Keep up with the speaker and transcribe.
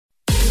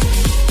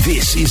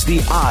This is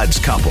The Odds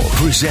Couple,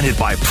 presented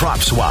by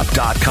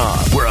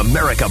PropSwap.com, where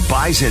America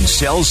buys and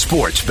sells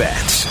sports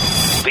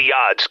bets. The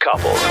Odds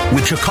Couple,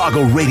 with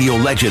Chicago radio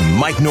legend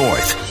Mike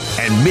North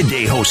and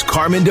midday host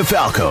Carmen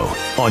DeFalco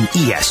on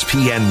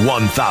ESPN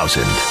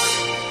 1000.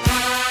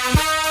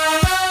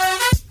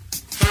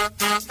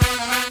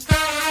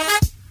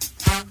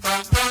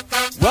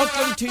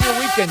 Welcome to your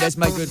weekend, as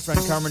my good friend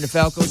Carmen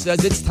DeFalco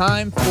says. It's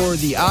time for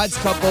The Odds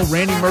Couple.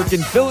 Randy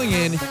Merkin filling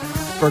in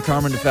for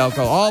Carmen DeFalco,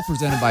 all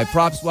presented by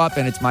PropSwap,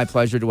 and it's my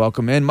pleasure to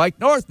welcome in Mike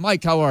North.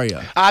 Mike, how are you?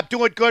 I'm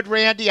doing good,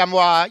 Randy. I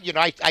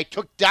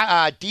took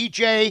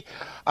DJ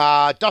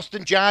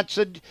Dustin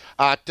Johnson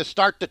to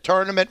start the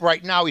tournament.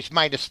 Right now, he's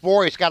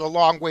 -4. He's got a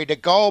long way to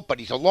go, but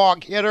he's a long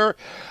hitter.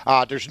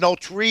 There's no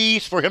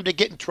trees for him to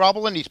get in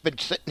trouble, and he's been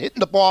hitting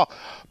the ball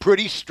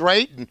pretty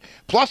straight. And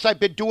plus, I've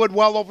been doing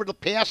well over the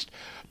past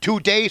 2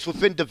 days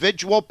with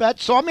individual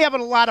bets, so I'm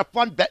having a lot of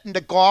fun betting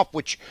the golf,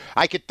 which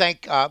I could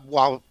thank,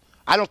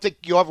 I don't think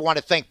you ever want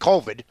to thank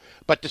COVID,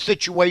 but the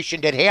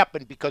situation that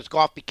happened because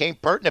golf became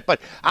pertinent. But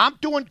I'm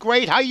doing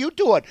great. How you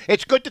doing?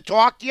 It's good to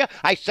talk to you.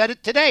 I said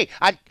it today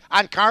on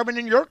Carmen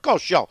and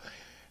Yurko's show.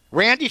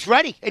 Randy's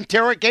ready.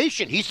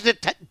 Interrogation. He's the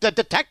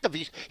detective.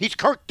 He's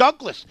Kirk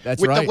Douglas.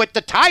 That's with right. With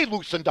the tie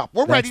loosened up.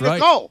 We're That's ready to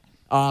right. go.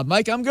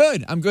 Mike, I'm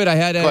good. I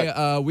had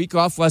a week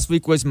off. Last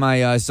week was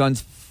my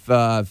son's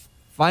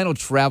final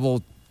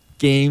travel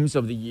games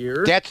of the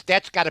year.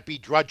 That's got to be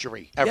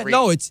drudgery. You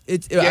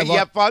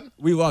have fun?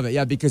 We love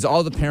it, because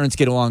all the parents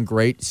get along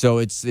great, so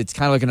it's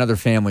kind of like another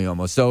family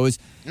almost. So it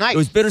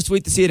was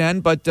bittersweet to see it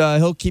end, but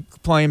he'll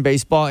keep playing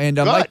baseball. And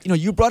Mike,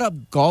 you brought up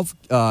golf.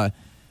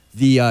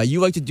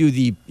 You like to do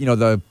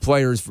the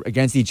players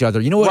against each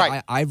other. You know what?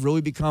 Right. I've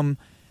really become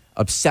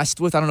obsessed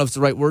with. I don't know if it's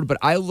the right word, but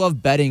I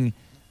love betting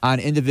on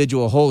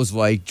individual holes,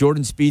 like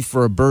Jordan Spieth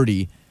for a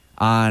birdie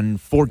on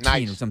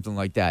 14 or something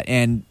like that.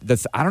 And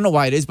I don't know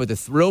why it is, but the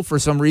thrill for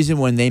some reason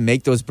when they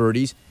make those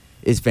birdies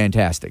is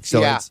fantastic.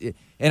 So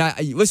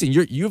listen,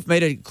 you've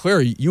made it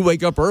clear you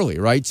wake up early,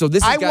 right? So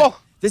this has got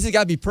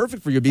to be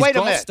perfect for you because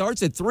golf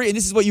starts at 3, and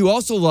this is what you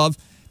also love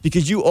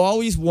because you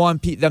always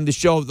want them to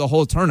show the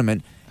whole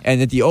tournament.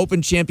 And at the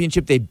Open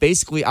Championship, they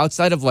basically,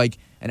 outside of like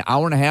an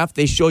hour and a half,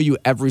 they show you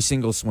every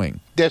single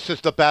swing. This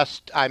is the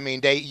best. I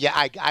mean,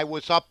 I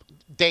was up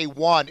day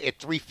one at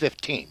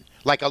 3:15.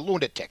 Like a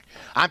lunatic.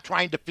 I'm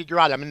trying to figure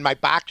out. I'm in my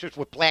boxers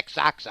with black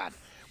socks on,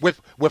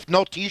 with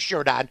no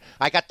T-shirt on.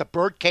 I got the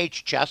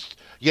birdcage chest,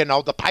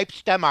 the pipe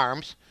stem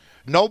arms,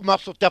 no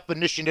muscle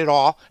definition at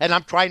all, and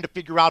I'm trying to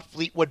figure out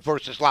Fleetwood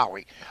versus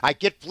Lowry. I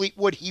get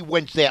Fleetwood, he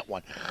wins that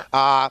one.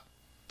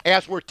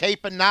 As we're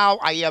taping now,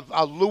 I have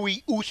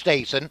Louis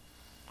Oosthuizen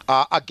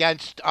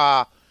against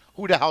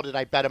who the hell did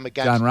I bet him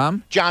against? Jon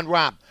Rahm. Jon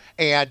Rahm.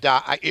 And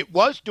it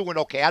was doing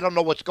okay. I don't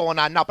know what's going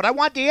on now, but I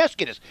wanted to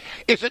ask you this: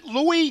 is it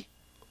Louis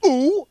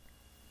Ooh,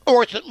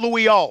 or is it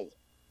Louis O?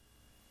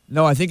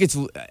 No, I think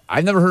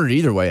I've never heard it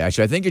either way,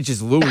 actually. I think it's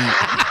just Louis.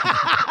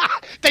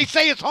 They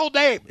say his whole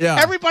name. Yeah.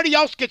 Everybody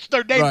else gets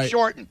their name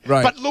shortened.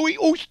 Right. But Louis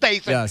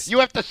Oosthuizen, you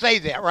have to say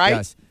that, right?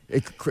 Yes.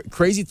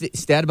 Crazy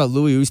stat about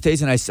Louis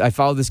Oosthuizen. I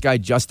follow this guy,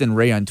 Justin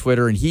Ray, on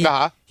Twitter, and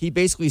he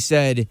basically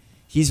said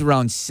he's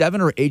around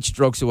 7 or 8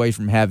 strokes away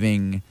from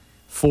having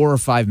 4 or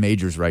 5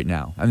 majors right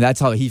now. And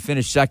that's how he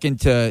finished second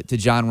to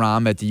Jon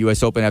Rahm at the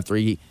U.S. Open after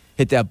he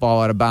hit that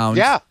ball out of bounds.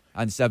 Yeah.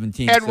 On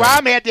 17. And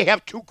Rahm had to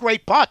have 2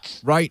 great putts.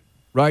 Right,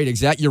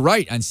 exactly. You're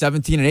right. On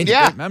 17 and 18,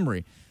 great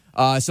memory.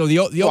 So the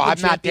Open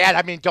I'm not that.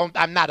 I mean,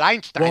 I'm not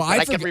Einstein, but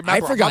I can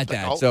remember. I forgot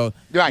that. Ago. So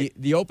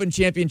the Open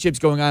Championship's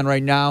going on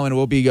right now, and it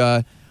will be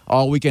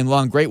all weekend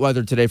long. Great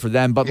weather today for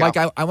them. But, Mike,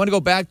 I want to go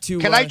back to...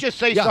 Can I just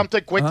say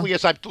something quickly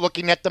as I'm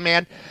looking at the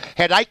man?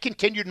 Had I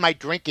continued my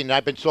drinking, and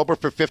I've been sober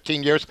for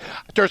 15 years,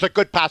 there's a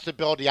good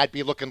possibility I'd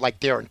be looking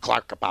like Darren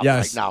Clark about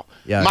right now.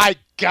 Yes. My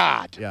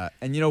God. Yeah,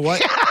 and you know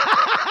what?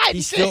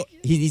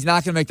 He's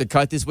not going to make the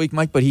cut this week,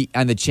 Mike, but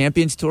on the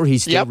Champions Tour,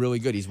 he's still really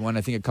good. He's won,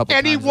 I think, a couple times.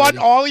 And he won.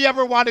 All he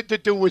ever wanted to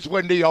do was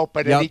win the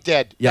Open, and he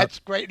did. Yep. That's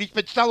great. He's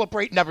been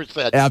celebrating ever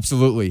since.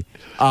 Absolutely.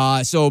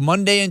 So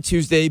Monday and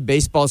Tuesday,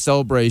 baseball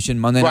celebration.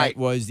 Monday night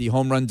was the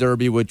Home Run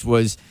Derby, which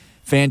was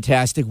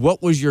fantastic.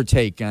 What was your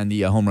take on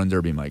the Home Run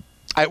Derby, Mike?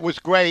 It was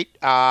great.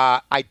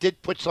 I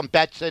did put some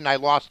bets in. I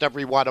lost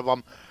every one of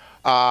them.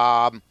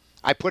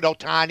 I put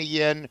Ohtani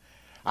in.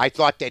 I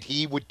thought that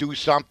he would do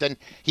something.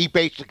 He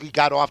basically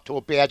got off to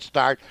a bad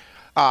start.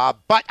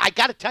 But I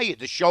got to tell you,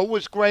 the show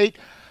was great.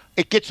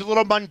 It gets a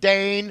little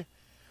mundane.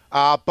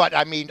 But,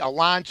 I mean,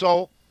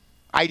 Alonso,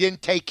 I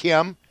didn't take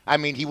him. I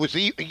mean, he was,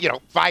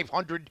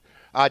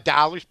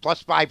 $500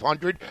 plus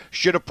 500.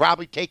 Should have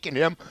probably taken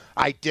him.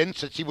 I didn't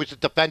since he was a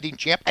defending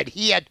champ. And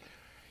he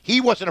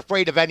wasn't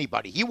afraid of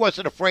anybody. He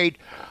wasn't afraid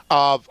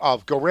of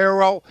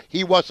Guerrero.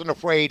 He wasn't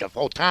afraid of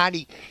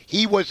Ohtani.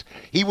 He was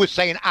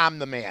saying, I'm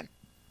the man.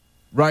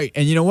 Right.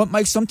 And you know what,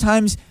 Mike?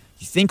 Sometimes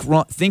you think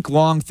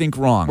long, think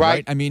wrong.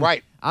 Right. I mean,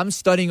 I'm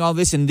studying all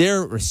this, and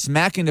there,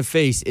 smack in the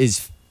face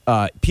is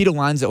Pete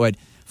Alonso at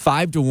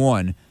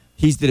 5-1.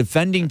 He's the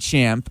defending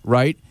champ,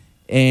 right?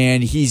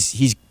 And he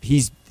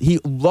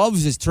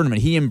loves his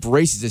tournament. He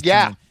embraces his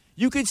tournament.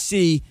 you could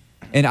see,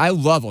 and I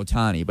love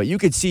Ohtani, but you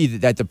could see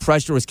that the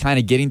pressure was kind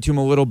of getting to him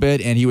a little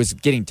bit, and he was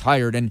getting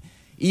tired. And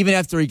even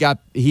after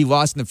he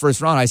lost in the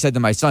first round, I said to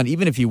my son,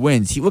 even if he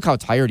wins, look how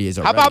tired he is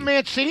already. How about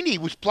Mancini? He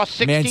was plus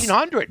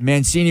 1,600.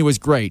 Mancini was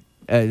great.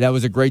 That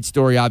was a great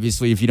story,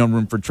 obviously, if you don't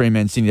room for Trey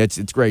Mancini.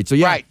 It's great. So,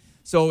 yeah. Right.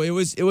 So it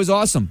was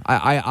awesome.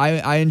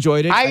 I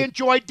enjoyed it. I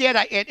enjoyed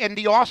that. And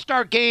the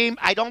All-Star game,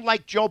 I don't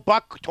like Joe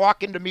Buck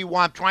talking to me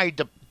while I'm trying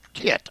to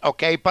hit,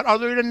 okay? But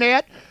other than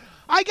that,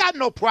 I got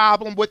no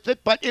problem with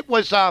it. But it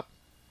was,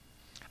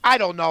 I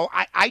don't know.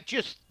 I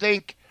just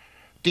think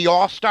the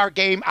All-Star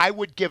game, I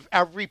would give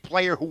every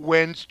player who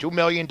wins $2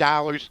 million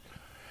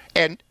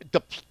and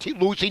the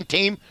losing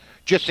team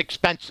just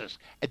expenses.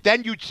 And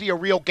then you'd see a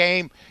real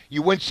game.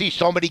 You wouldn't see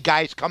so many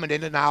guys coming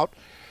in and out.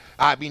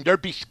 I mean,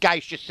 there'd be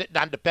guys just sitting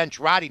on the bench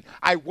rotting.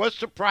 I was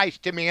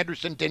surprised Tim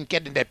Anderson didn't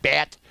get in that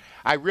bat.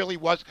 I really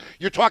was.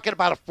 You're talking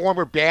about a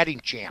former batting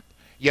champ,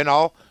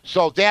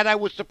 So that I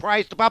was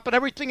surprised about, but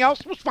everything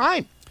else was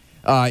fine.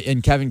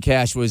 And Kevin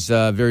Cash was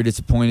very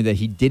disappointed that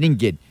he didn't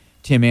get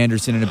Tim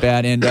Anderson in a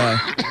bat. And,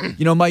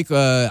 Mike,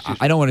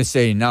 I don't want to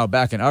say now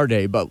back in our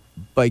day, but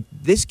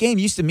this game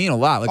used to mean a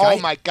lot.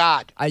 My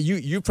God.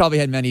 You probably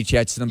had many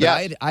chats to them,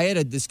 yes. But I had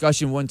a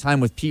discussion one time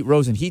with Pete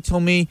Rose, and he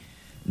told me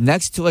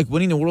next to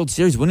winning the World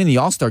Series, winning the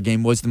All-Star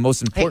game was the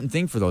most important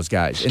thing for those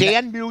guys.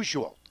 Stan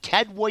Musial,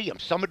 Ted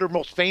Williams, some of their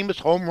most famous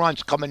home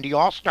runs come in the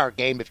All-Star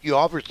game if you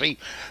ever see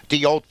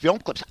the old film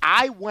clips.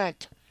 I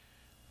went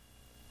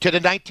to the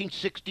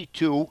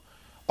 1962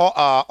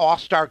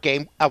 All-Star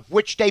game, of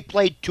which they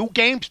played 2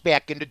 games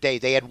back in the day.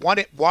 They had one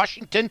at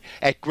Washington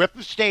at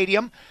Griffith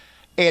Stadium,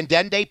 and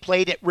then they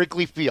played at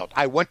Wrigley Field.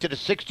 I went to the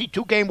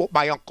 62 game with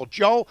my Uncle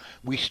Joe.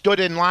 We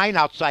stood in line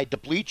outside the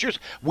bleachers.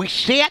 We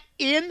sat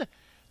in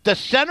the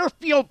center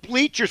field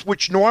bleachers,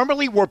 which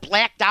normally were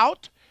blacked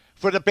out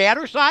for the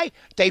batter's eye.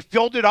 They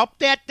filled it up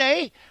that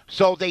day,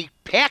 so they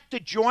packed the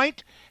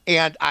joint.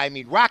 And,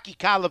 Rocky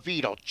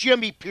Colavito,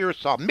 Jimmy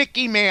Pearsall,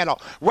 Mickey Mantle,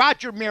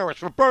 Roger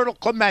Maris, Roberto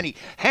Clemente,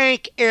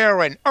 Hank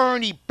Aaron,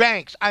 Ernie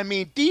Banks.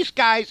 These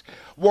guys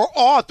they're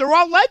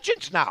all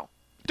legends now.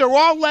 They're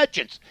all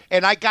legends.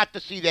 And I got to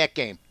see that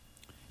game.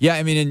 Yeah,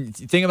 and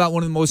think about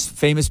one of the most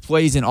famous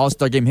plays in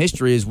All-Star game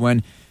history is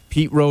when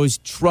Pete Rose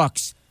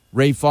trucks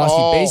Ray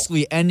Fosse,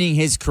 basically ending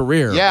his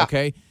career. Yeah.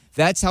 Okay?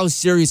 That's how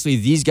seriously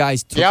these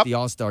guys took the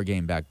All-Star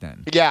game back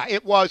then. Yeah,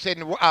 it was.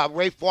 And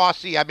Ray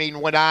Fosse,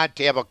 went on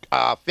to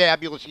have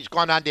he's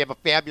gone on to have a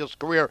fabulous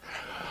career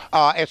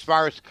as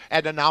far as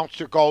an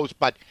announcer goes,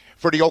 but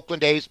for the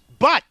Oakland A's.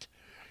 But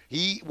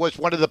he was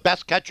one of the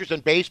best catchers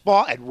in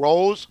baseball, and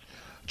Rose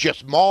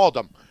just mauled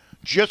him.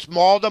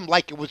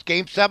 Like it was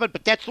Game 7,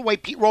 but that's the way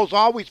Pete Rose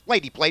always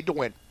played. He played to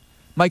win.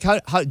 Mike,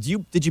 how did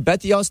you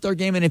bet the All-Star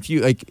game? And if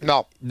you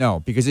no,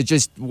 because it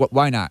just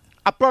why not?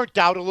 I burnt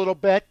out a little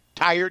bit,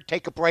 tired,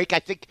 take a break. I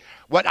think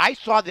what I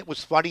saw that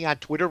was funny on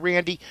Twitter,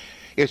 Randy,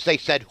 is they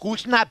said,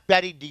 "Who's not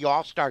betting the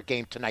All-Star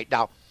game tonight?"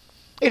 Now,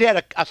 it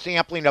had a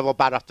sampling of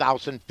about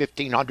 1,000,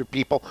 1,500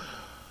 people.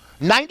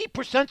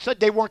 90% said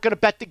they weren't going to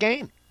bet the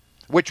game,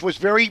 which was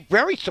very,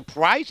 very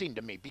surprising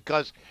to me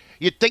because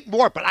you'd think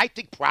more. But I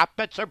think prop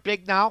bets are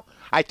big now.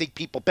 I think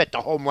people bet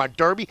the home run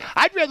derby.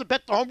 I'd rather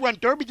bet the home run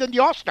derby than the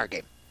All-Star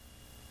game.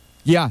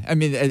 Yeah,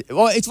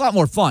 it's a lot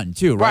more fun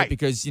too, right?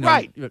 Because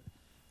right.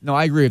 No,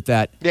 I agree with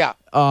that. Yeah.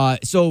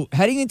 So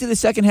heading into the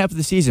second half of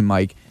the season,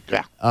 Mike.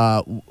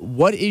 Yeah.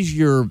 What is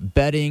your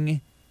betting?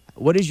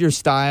 What is your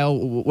style?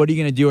 What are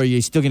you going to do? Are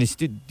you still going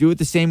to do it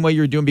the same way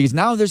you're doing? Because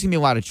now there's going to be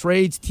a lot of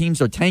trades.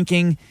 Teams are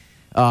tanking.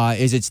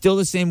 Is it still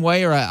the same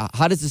way, or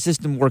how does the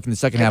system work in the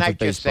second half of baseball?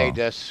 Can I just say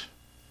this?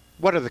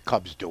 What are the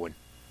Cubs doing?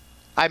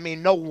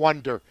 No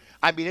wonder.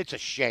 It's a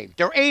shame.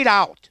 They're 8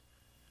 out.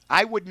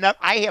 I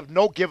have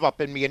no give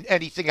up in me in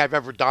anything I've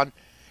ever done.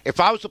 If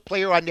I was a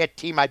player on that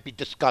team, I'd be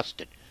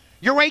disgusted.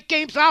 You're 8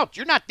 games out.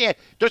 You're not there.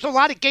 There's a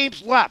lot of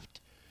games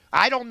left.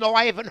 I don't know.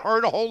 I haven't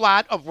heard a whole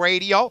lot of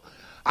radio.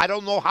 I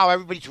don't know how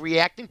everybody's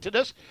reacting to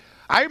this.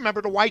 I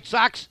remember the White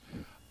Sox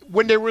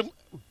when they were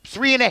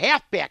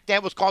 3.5 back.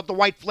 That was called the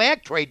white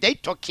flag trade. They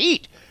took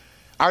heat.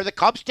 Are the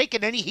Cubs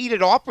taking any heat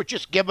at all for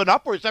just giving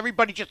up, or is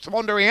everybody just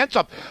throwing their hands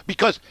up?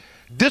 Because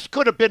this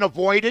could have been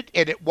avoided,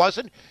 and it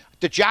wasn't.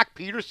 The Jock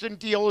Peterson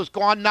deal is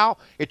gone now.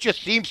 It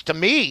just seems to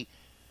me.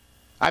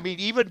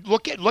 Even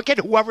look at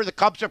whoever the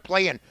Cubs are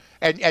playing,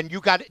 and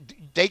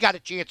they got a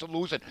chance of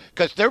losing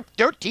because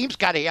their team's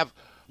got to have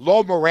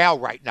low morale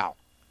right now.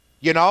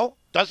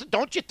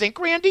 Don't you think,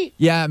 Randy?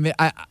 Yeah,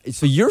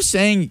 so you're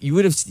saying you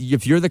would have,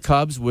 if you're the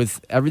Cubs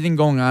with everything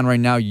going on right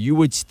now, you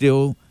would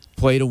still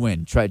play to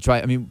win. Try.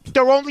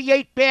 They're only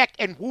 8 back,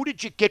 and who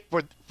did you get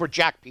for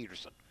Jock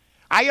Peterson?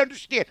 I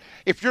understand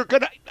if you're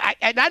gonna,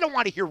 and I don't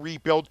want to hear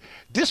rebuild.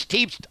 This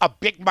team's a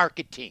big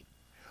market team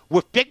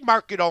with big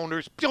market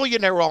owners,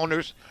 billionaire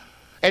owners,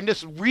 and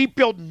this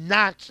rebuild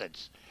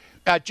nonsense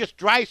just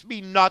drives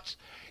me nuts.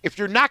 If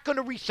you're not going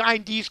to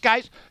re-sign these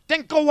guys,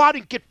 then go out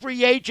and get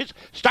free agents.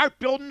 Start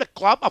building the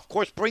club. Of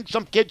course, bring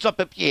some kids up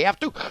if you have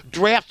to.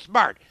 Draft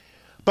smart.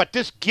 But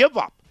this give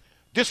up,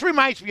 this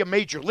reminds me of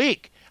Major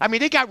League.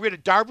 They got rid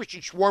of Darvish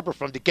and Schwarber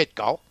from the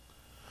get-go.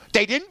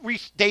 They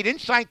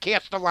didn't sign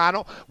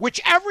Castellano, which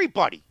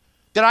everybody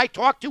that I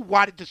talked to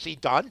wanted to see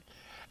done.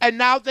 And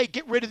now they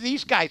get rid of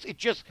these guys.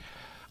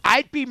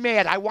 I'd be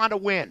mad. I want to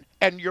win.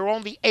 And you're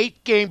only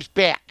 8 games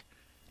back.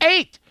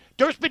 8!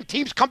 There's been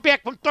teams come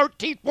back from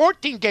 13,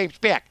 14 games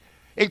back,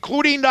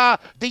 including the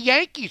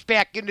Yankees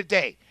back in the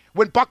day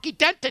when Bucky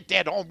Dent did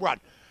that home run.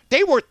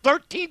 They were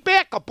 13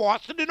 back of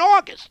Boston in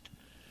August.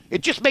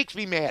 It just makes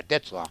me mad,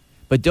 that's all.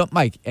 But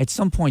Mike, at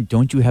some point,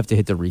 don't you have to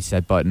hit the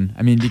reset button?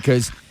 I mean,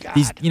 because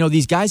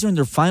these guys are in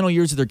their final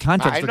years of their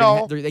contracts. I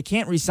know. They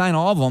can't re-sign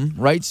all of them,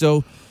 right?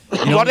 So,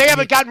 well, they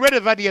haven't gotten rid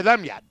of any of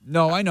them yet.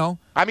 No, I know.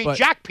 I mean,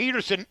 Jack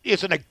Peterson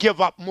is in a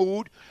give-up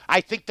mood.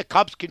 I think the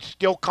Cubs can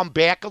still come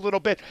back a little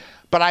bit.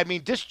 But, I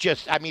mean,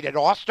 an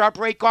All-Star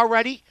break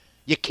already?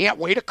 You can't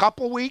wait a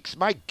couple weeks?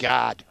 My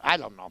God. I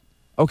don't know.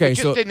 Okay, it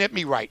just didn't hit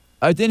me right.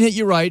 It didn't hit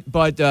you right,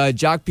 but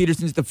Jack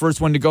Peterson's the first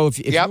one to go.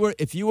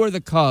 If you were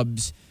the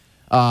Cubs,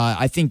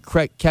 I think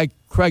Craig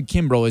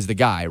Kimbrell is the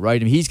guy,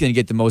 right? I mean, he's going to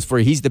get the most for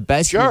you. He's the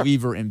best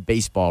reliever in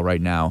baseball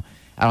right now.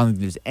 I don't think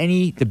there's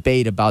any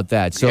debate about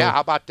that. So, yeah,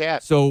 how about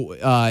that? So,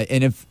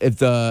 and if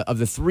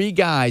the 3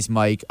 guys,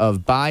 Mike,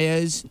 of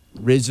Baez,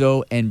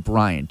 Rizzo, and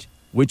Bryant,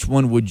 which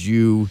one would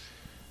you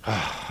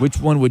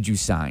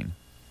sign?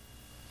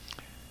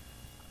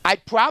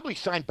 I'd probably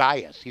sign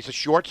Baez. He's a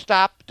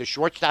shortstop. The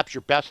shortstop's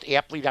your best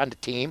athlete on the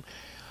team.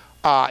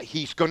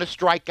 He's going to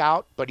strike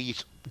out, but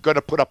he's going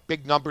to put up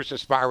big numbers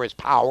as far as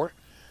power,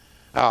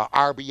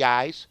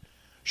 RBIs.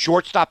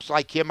 Shortstops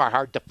like him are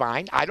hard to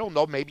find. I don't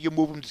know. Maybe you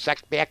move him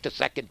back to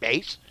second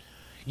base,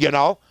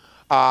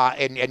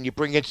 and you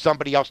bring in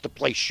somebody else to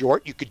play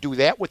short. You could do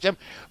that with him.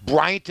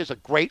 Bryant is a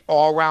great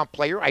all-around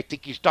player. I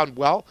think he's done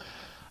well.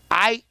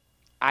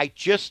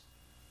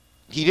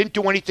 He didn't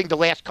do anything the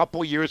last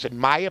couple of years, in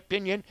my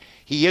opinion.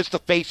 He is the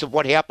face of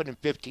what happened in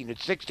 15 and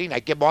 16. I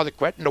give him all the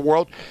credit in the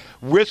world.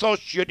 Rizzo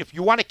should, if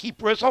you want to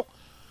keep Rizzo,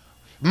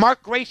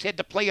 Mark Grace had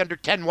to play under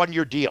 10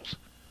 one-year deals.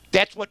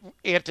 That's what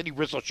Anthony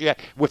Rizzo should,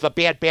 with a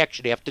bad back,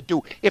 should have to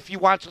do if he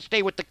wants to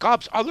stay with the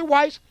Cubs.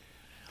 Otherwise,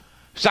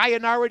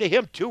 sayonara to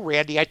him too,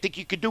 Randy. I think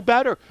you could do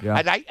better.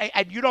 Yeah.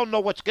 And you don't know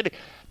what's going to.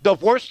 The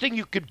worst thing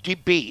you could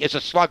be is a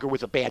slugger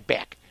with a bad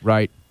back.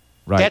 Right.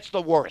 That's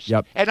the worst.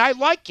 Yep. And I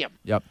like him.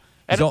 Yep.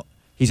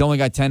 He's only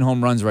got 10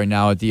 home runs right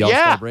now at the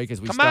All-Star break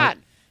as we start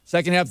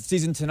second half of the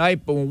season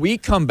tonight. But when we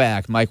come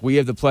back, Mike, we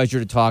have the pleasure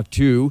to talk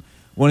to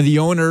one of the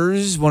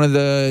owners, one of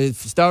the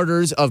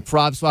starters of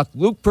PropSwap,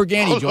 Luke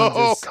Pergande joins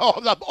us.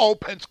 The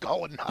Open's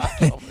going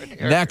nuts over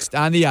here. Next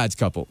on The Odds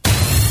Couple.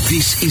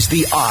 This is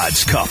The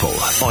Odds Couple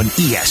on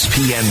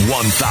ESPN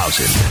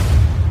 1000.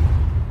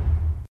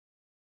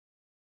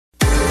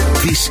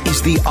 This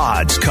is The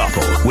Odds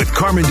Couple with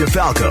Carmen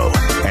DeFalco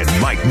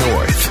and Mike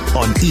North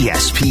on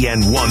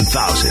ESPN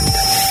 1000.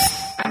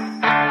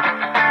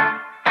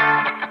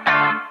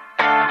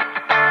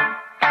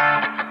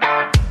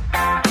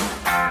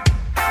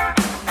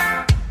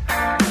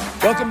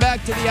 Welcome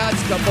back to The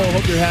Odds Couple.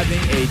 Hope you're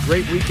having a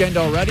great weekend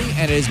already,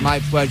 and it is my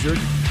pleasure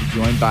to be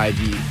joined by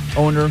the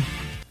owner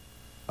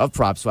of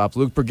PropSwap,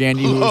 Luke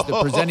Pergande, who is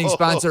the presenting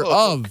sponsor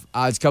of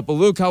Odds Couple.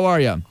 Luke, how are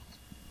you?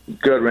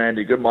 Good,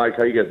 Randy. Good, Mike.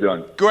 How you guys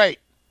doing? Great.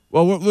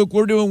 Well, Luke,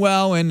 we're doing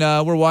well, and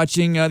we're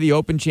watching the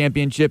Open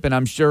Championship, and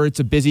I'm sure it's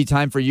a busy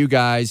time for you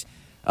guys.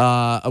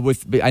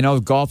 I know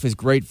golf is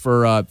great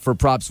for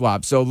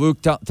PropSwap. So,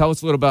 Luke, tell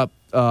us a little about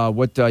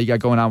what you got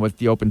going on with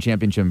the Open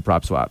Championship and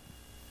PropSwap.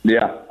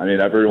 Yeah, I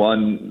mean,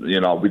 everyone,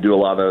 we do a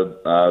lot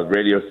of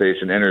radio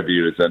station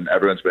interviews, and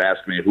everyone's been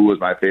asking me who was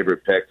my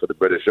favorite pick for the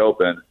British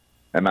Open,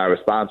 and my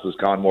response was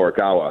Collin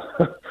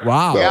Morikawa.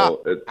 Wow.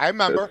 So I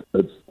remember.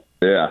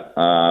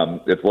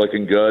 It's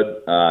looking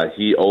good.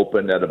 He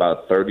opened at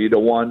about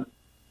 30-1.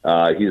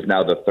 He's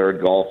now the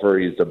third golfer.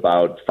 He's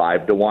about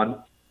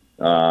 5-1.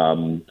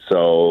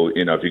 So,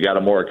 if you got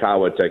a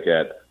Morikawa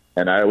ticket,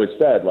 and I always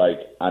said,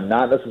 I'm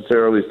not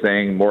necessarily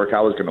saying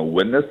Morikawa's going to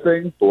win this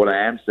thing, but what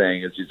I am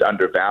saying is he's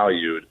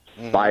undervalued.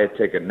 Buy a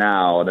ticket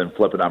now and then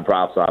flip it on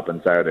PropSwap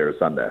on Saturday or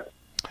Sunday.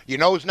 You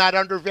know who's not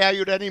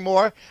undervalued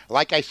anymore?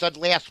 Like I said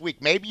last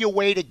week, maybe you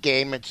wait a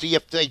game and see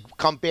if they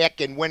come back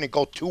and win and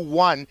go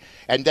 2-1,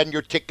 and then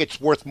your ticket's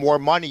worth more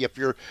money if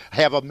you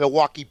have a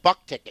Milwaukee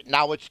Buck ticket.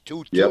 Now it's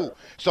 2-2. Yep.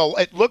 So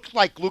it looks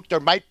like, Luke, there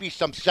might be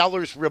some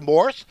seller's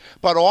remorse,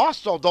 but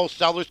also those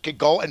sellers can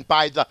go and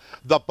buy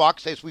the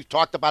Bucks, as we've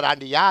talked about on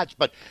the odds.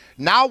 But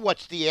now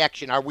what's the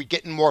action? Are we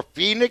getting more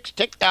Phoenix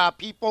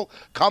people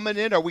coming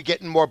in? Or are we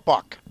getting more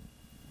Buck?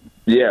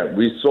 Yeah,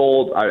 we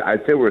sold.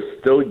 I'd say we're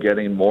still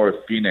getting more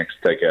Phoenix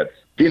tickets.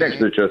 Phoenix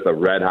is just a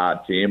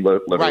red-hot team,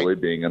 literally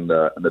being in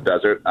the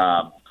desert.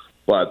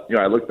 But,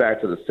 I look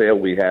back to the sale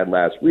we had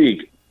last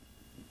week,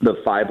 the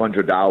 $500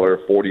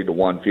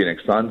 40-1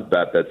 Phoenix Suns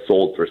bet that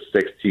sold for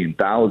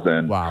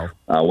 $16,000. Wow.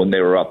 When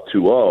they were up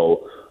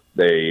 2-0.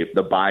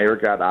 The buyer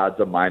got odds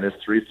of minus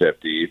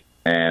 350,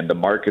 and the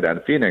market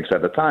on Phoenix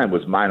at the time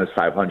was minus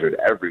 500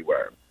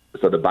 everywhere.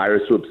 So the buyer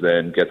swoops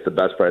in, gets the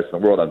best price in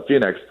the world on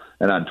Phoenix.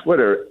 And on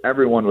Twitter,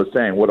 everyone was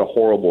saying, what a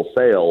horrible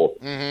sale.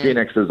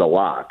 Phoenix is a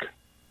lock.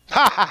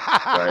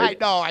 Right? I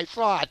know, I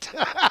saw it.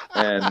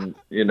 And,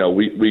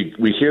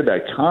 we hear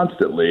that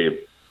constantly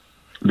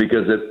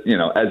because as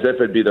if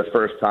it'd be the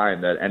first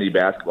time that any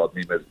basketball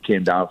team has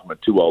came down from a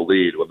 2-0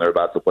 lead when they're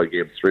about to play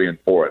games 3 and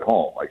 4 at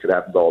home. Like, it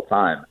happens all the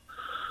time.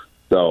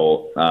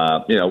 So,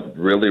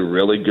 really,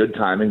 really good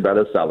timing by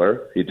the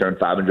seller. He turned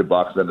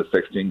 $500 into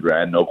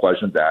 $16,000, no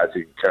questions asked.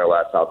 He can care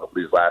less how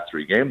these last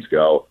 3 games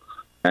go.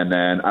 And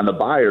then on the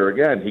buyer,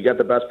 again, he got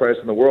the best price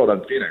in the world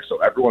on Phoenix. So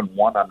everyone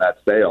won on that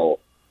sale.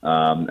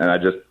 And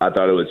I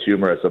thought it was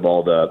humorous of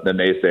all the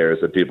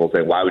naysayers and people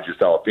saying, why would you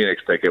sell a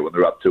Phoenix ticket when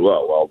they're up 2-0?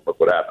 Well, look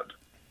what happened.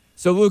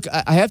 So, Luke,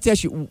 I have to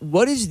ask you,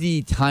 what is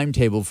the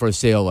timetable for a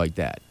sale like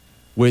that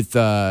with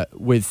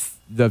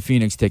the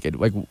Phoenix ticket?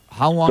 Like,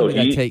 how long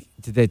did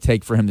that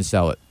take for him to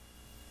sell it?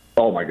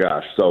 Oh, my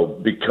gosh. So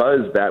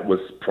because that was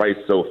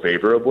priced so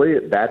favorably,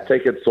 that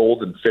ticket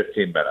sold in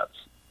 15 minutes.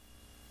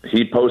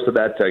 He posted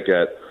that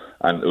ticket,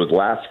 it was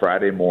last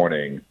Friday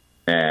morning,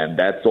 and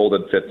that sold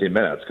in 15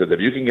 minutes. Because if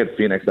you can get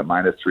Phoenix at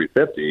minus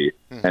 350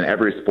 and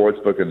every sports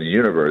book in the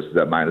universe is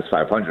at minus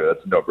 500,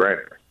 that's a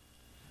no-brainer.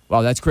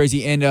 Wow, that's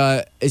crazy. And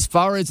as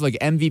far as like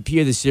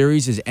MVP of the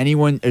series, are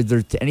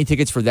there any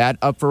tickets for that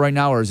up for right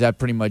now, or is that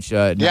pretty much?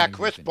 Yeah,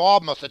 Chris Paul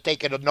must have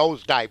taken a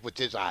nosedive with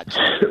his odds.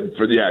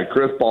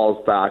 Chris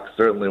Paul's stock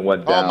certainly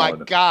went down. Oh my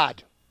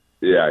God.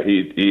 Yeah,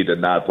 he did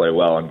not play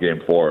well in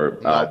Game 4.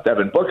 No.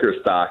 Devin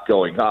Booker's stock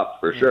going up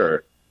for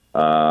sure.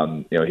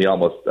 He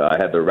almost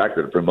had the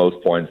record for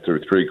most points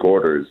through 3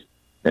 quarters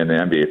in the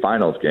NBA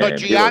Finals game. But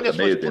he was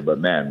amazing, but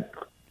man.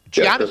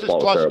 Giannis is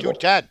plus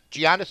 210.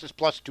 Giannis is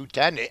plus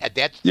 210.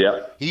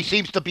 He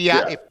seems to be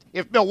out.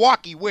 If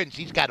Milwaukee wins,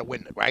 he's got to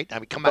win it, right? I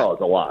mean, come on. Oh,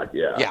 it's a lot.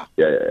 Yeah.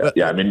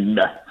 I mean,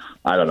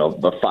 I don't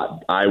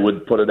know. I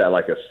would put it at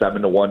like a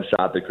 7-1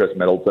 shot that Chris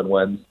Middleton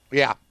wins.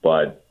 Yeah.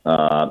 But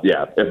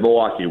if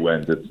Milwaukee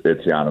wins,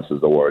 it's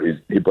Giannis's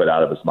award. He played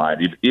out of his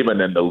mind. Even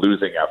in the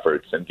losing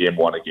efforts in Game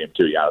 1 and Game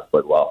 2, Giannis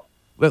played well.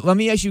 But let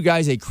me ask you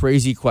guys a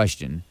crazy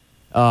question.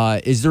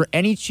 Is there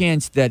any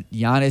chance that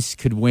Giannis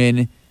could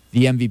win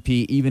the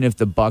MVP even if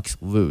the Bucks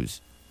lose?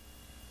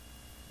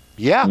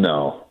 Yeah.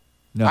 No.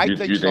 I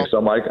think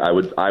so, Mike? I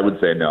would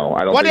say no.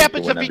 I don't. What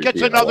happens if he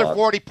gets another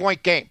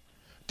 40-point game?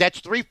 That's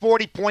 3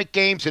 40-point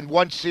games in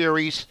one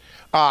series.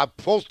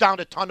 Pulls down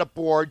a ton of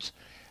boards.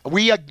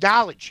 We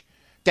acknowledge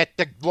that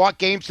the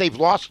games they've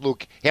lost,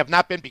 Luke, have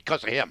not been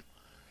because of him.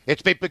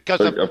 It's been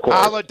because of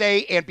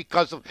Holiday and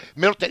because of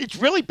Middleton. It's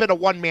really been a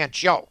one-man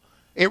show.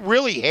 It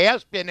really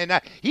has been, and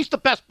he's the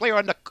best player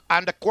on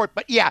the court.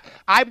 But yeah,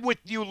 I'm with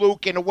you,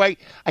 Luke. In a way,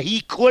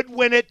 he could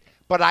win it,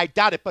 but I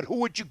doubt it. But who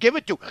would you give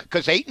it to?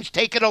 Because Ayton's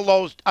taking a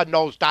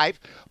nosedive.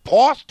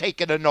 Paul's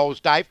taking a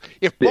nosedive.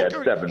 If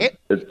Booker,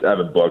 it's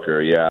Devin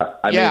Booker. Yeah,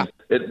 I mean,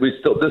 this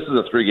is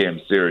a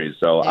 3-game series,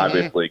 so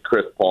obviously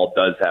Chris Paul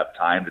does have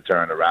time to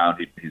turn it around.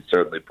 He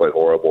certainly played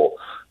horrible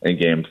in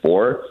Game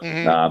 4,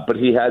 but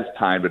he has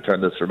time to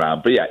turn this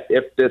around. But yeah,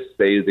 if this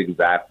stays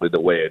exactly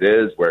the way it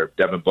is, where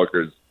Devin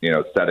Booker's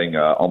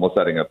almost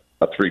setting a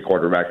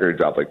 3-quarter record,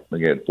 dropped like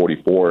again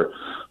 44.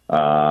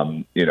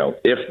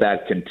 If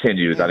that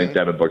continues, I think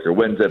Devin Booker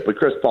wins it, but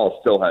Chris Paul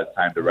still has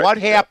time to.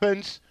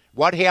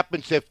 What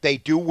happens if they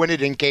do win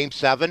it in Game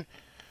 7,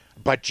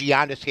 but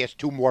Giannis has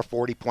 2 more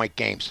 40-point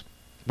games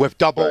with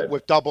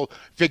double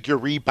figure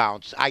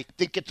rebounds? I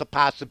think it's a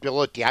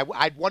possibility.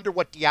 I wonder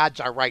what the odds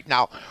are right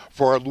now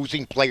for a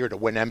losing player to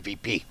win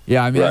MVP.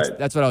 Yeah, I mean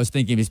that's what I was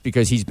thinking. Is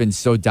because he's been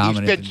so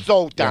dominant. He's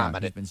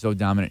been so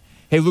dominant.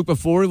 Hey, Luke,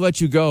 before we let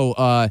you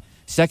go,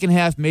 second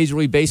half Major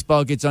League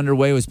Baseball gets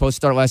underway. It was supposed to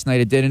start last night.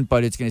 It didn't,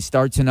 but it's going to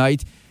start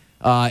tonight.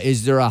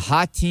 Is there a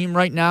hot team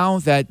right now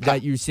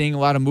that you're seeing a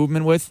lot of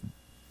movement with?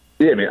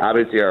 Yeah, I mean,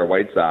 obviously our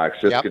White Sox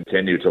just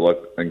continue to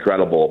look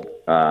incredible.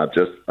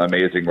 Just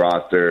amazing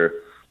roster.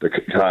 The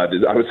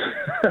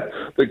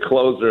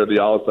closer of the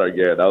All-Star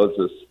game. That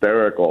was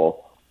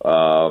hysterical.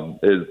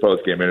 His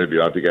post-game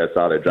interview. I don't know if you guys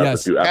saw they dropped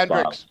a few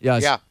F-bombs.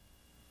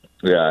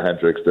 Yeah,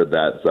 Hendricks did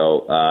that.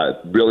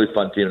 So really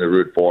fun team to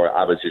root for.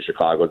 Obviously,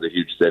 Chicago's a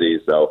huge city,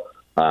 so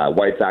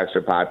White Sox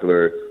are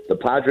popular. The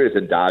Padres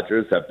and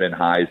Dodgers have been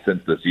high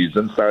since the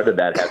season started.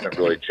 That hasn't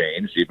really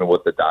changed, even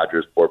with the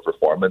Dodgers' poor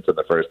performance in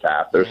the first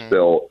half. They're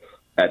still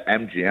at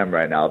MGM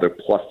right now. They're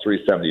plus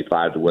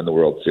 375 to win the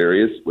World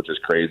Series, which is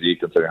crazy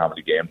considering how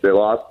many games they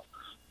lost.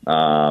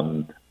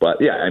 But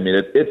yeah, I mean,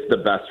 it's the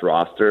best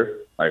roster.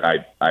 Like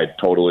I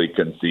totally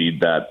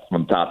concede that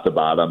from top to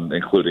bottom,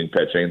 including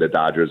pitching, the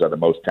Dodgers are the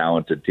most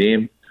talented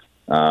team.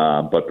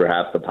 But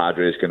perhaps the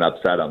Padres can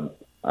upset them.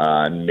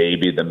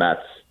 Maybe the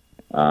Mets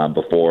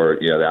before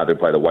they either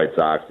play the White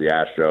Sox, the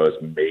Astros,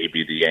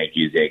 maybe the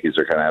Yankees. Yankees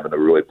are kind of having a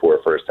really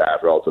poor first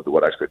half relative to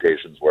what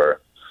expectations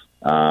were.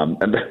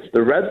 And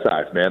the Red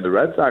Sox, man, the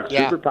Red Sox,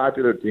 super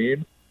popular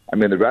team. I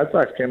mean, the Red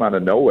Sox came out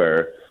of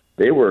nowhere.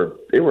 They were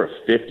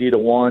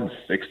 50-1,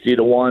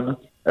 60-1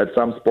 at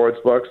some sports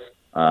books.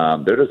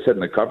 They're just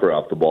hitting the cover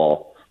off the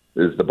ball.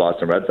 Is the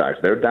Boston Red Sox?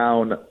 They're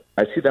down.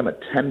 I see them at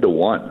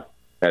 10-1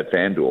 at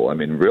FanDuel. I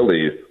mean,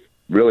 really,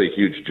 really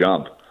huge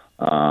jump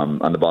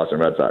on the Boston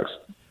Red Sox.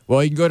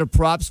 Well, you can go to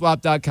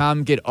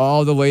PropSwap.com, get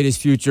all the latest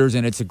futures,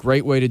 and it's a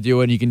great way to do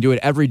it. And you can do it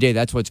every day.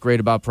 That's what's great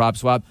about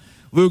PropSwap.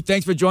 Luke,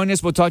 thanks for joining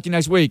us. We'll talk to you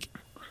next week.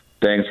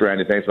 Thanks,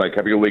 Randy. Thanks, Mike.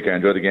 Have a good weekend.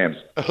 Enjoy the games.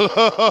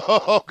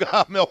 Oh,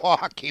 God,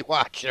 Milwaukee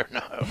watcher.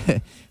 No.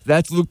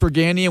 That's Luke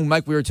Pergande. And,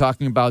 Mike, we were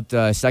talking about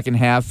the second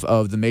half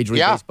of the Major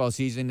League Baseball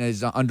season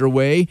is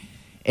underway.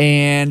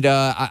 And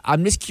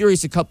I'm just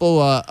curious, a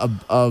couple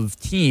of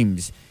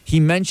teams.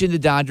 He mentioned the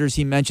Dodgers.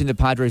 He mentioned the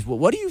Padres.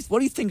 What do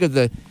you think of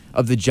the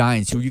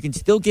Giants, who you can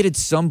still get at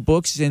some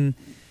books in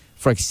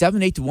for like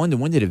 7-8 to 1 to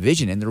win the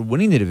division, and they're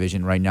winning the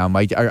division right now,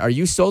 Mike? Are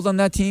you sold on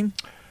that team?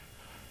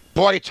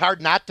 Boy, it's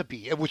hard not to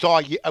be. It was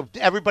all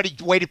everybody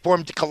waited for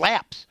him to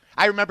collapse.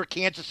 I remember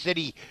Kansas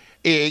City,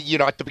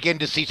 at the beginning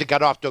of the season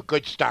got off to a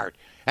good start.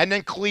 And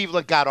then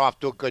Cleveland got off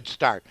to a good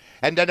start.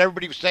 And then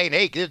everybody was saying,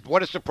 hey,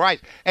 what a surprise.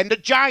 And the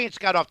Giants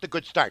got off to a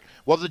good start.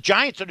 Well, the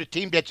Giants are the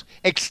team that's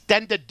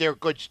extended their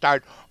good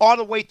start all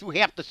the way through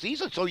half the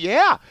season. So,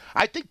 yeah,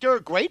 I think they're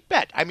a great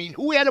bet. I mean,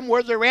 who had them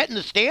where they're at in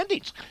the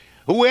standings?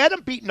 Who had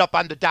them beating up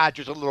on the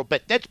Dodgers a little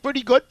bit? That's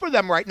pretty good for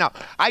them right now.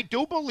 I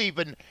do believe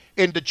in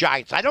the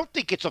Giants. I don't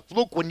think it's a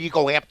fluke when you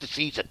go half the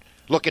season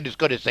looking as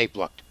good as they've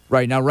looked.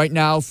 Right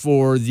now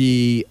for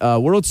the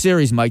World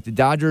Series, Mike, the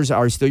Dodgers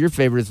are still your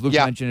favorites. Luke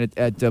mentioned it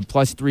at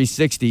plus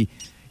 360.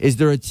 Is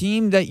there a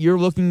team that you're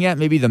looking at?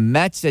 Maybe the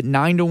Mets at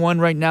 9 to 1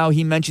 right now.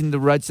 He mentioned the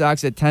Red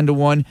Sox at 10 to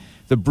 1.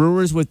 The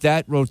Brewers with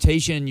that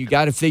rotation, you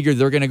got to figure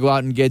they're going to go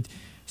out and get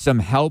some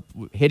help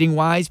hitting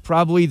wise.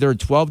 Probably they're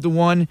 12 to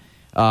 1.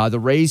 The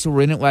Rays, who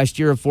were in it last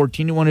year, are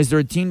 14 to 1. Is there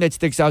a team that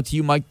sticks out to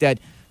you, Mike, that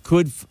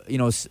could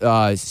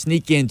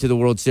sneak into the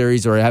World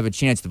Series or have a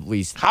chance to at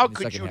least? How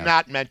could you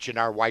not mention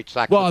our White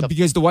Sox? Well,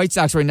 because the White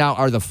Sox right now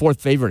are the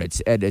fourth favorite.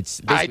 It's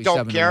basically I don't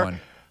 7 care. to 1.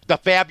 The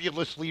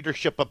fabulous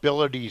leadership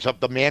abilities of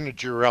the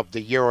manager of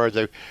the year, or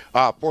the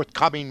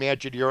forthcoming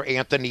manager of the year,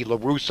 Anthony La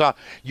Russa.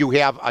 You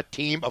have a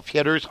team of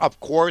hitters, of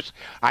course.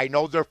 I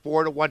know they're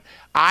 4 to 1.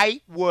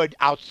 I would,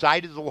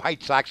 outside of the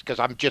White Sox, because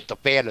I'm just a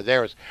fan of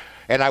theirs,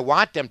 and I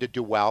want them to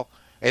do well.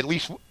 At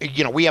least,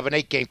 we have an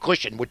 8-game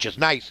cushion, which is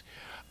nice.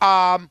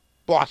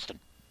 Boston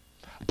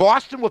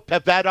with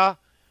Pivetta,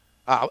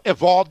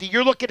 Evaldi.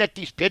 You're looking at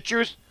these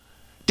pitchers.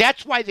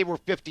 That's why they were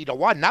 50 to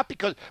 1, not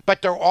because,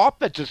 but their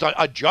offense is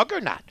a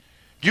juggernaut.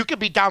 You could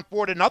be down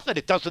 4 to 0.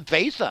 It doesn't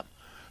faze them.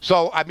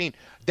 So, I mean,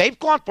 they've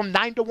gone from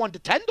 9 to 1 to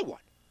 10 to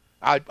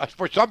 1.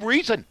 For some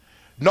reason,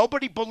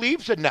 nobody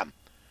believes in them.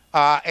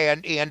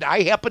 And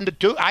I happen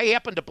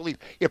to believe.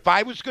 If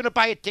I was going to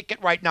buy a ticket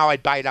right now,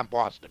 I'd buy it on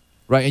Boston.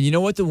 Right, and you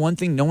know what? The one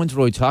thing no one's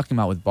really talking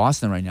about with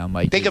Boston right now,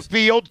 Mike. Think of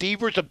Field,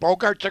 Devers, and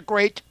Bogarts are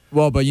great.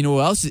 Well, but you know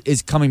who else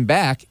is coming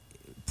back?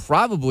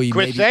 Probably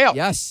Chris Sale.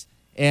 Yes,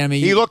 and I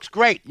mean he looks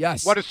great.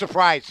 Yes, what a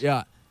surprise.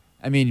 Yeah,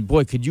 I mean,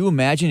 boy, could you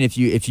imagine if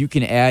you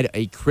can add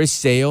a Chris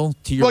Sale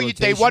to your rotation?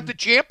 They won the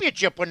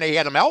championship when they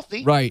had him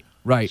healthy. Right.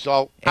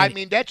 So I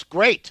mean, that's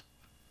great.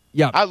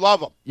 Yeah, I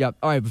love him. Yeah.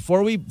 All right.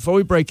 Before we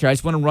break here, I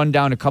just want to run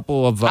down a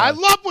couple of. I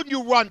love when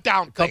you run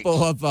down a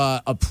couple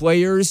of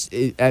players.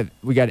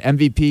 We got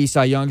MVP,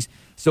 Cy Youngs.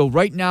 So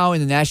right now in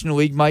the National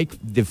League, Mike,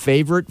 the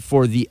favorite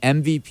for the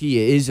MVP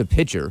is a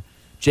pitcher,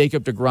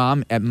 Jacob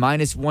deGrom at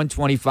minus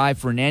 125.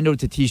 Fernando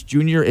Tatis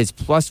Jr. is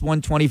plus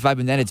 125,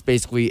 and then it's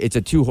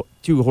a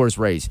two horse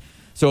race.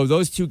 So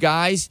those two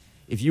guys,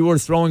 if you were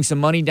throwing some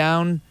money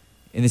down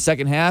in the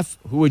second half,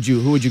 who would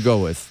you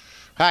go with?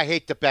 I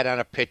hate to bet on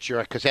a pitcher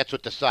because that's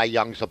what the Cy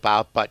Young's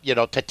about. But,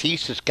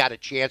 Tatis has got a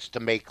chance to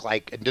make,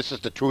 and this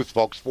is the truth,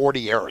 folks,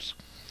 40 errors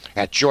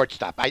at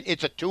shortstop.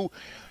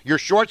 Your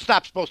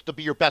shortstop's supposed to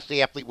be your best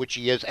athlete, which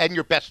he is, and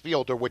your best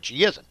fielder, which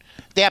he isn't.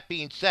 That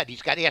being said,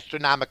 he's got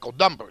astronomical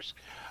numbers.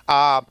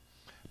 But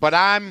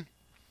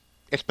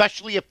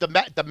especially if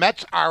the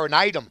Mets are an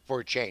item for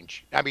a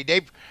change. I mean,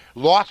 they've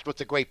lost with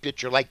a great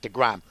pitcher like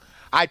deGrom.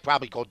 I'd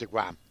probably go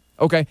deGrom.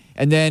 Okay,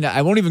 and then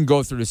I won't even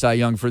go through the Cy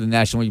Young for the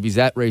National League because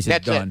that race is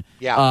done.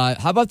 It. Yeah.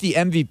 How about the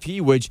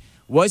MVP, which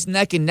was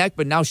neck and neck,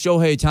 but now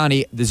Shohei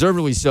Ohtani,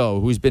 deservedly so,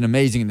 who's been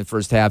amazing in the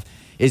first half,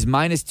 is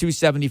minus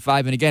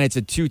 275. And again, it's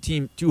a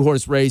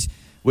two-horse race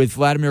with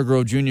Vladimir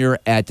Guerrero Jr.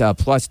 at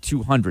plus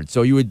 200.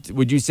 So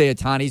would you say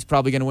Ohtani's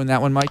probably going to win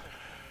that one, Mike?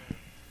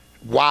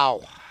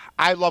 Wow.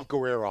 I love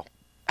Guerrero.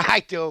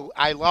 I do.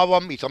 I love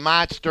him. He's a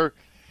monster.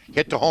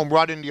 Hit the home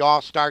run in the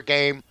All-Star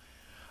game.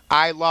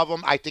 I love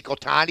him. I think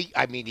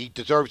Ohtani, he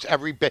deserves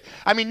every bit.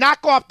 Knock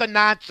off the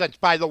nonsense,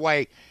 by the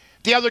way.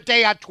 The other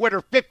day on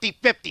Twitter,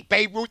 50-50,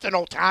 Babe Ruth and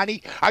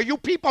Ohtani. Are you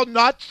people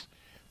nuts?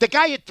 The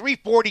guy had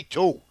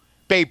 342,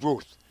 Babe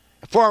Ruth,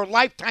 for a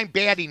lifetime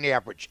batting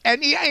average.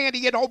 And he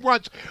had home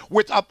runs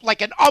with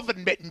like an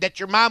oven mitten that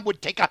your mom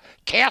would take a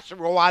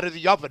casserole out of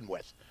the oven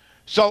with.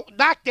 So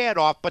knock that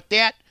off. But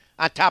that,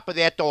 on top of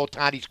that, though,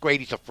 Ohtani's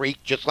great. He's a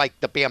freak, just like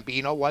the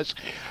Bambino was.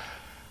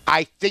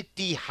 I think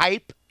the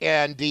hype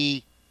and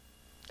the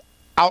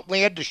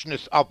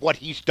outlandishness of what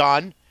he's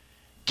done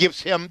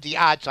gives him the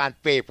odds-on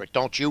favorite,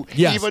 don't you?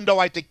 Yes. Even though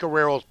I think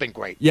Guerrero's been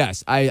great.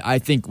 Yes, I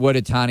think what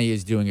Ohtani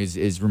is doing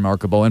is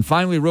remarkable. And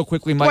finally, real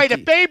quickly, Mike. Wait,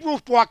 if Babe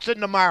Ruth walks in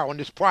tomorrow in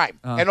his prime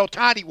and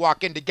Ohtani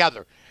walk in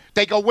together,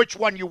 they go, which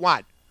one you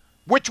want?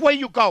 Which way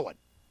you going?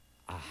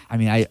 I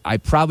mean, I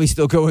probably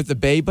still go with the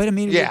Babe, but I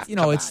mean, Yeah,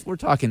 we're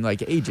talking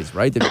like ages,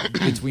 right?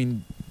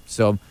 Between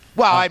so.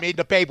 Well, I mean,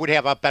 the Babe would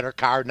have a better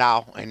car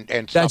now, and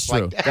That's stuff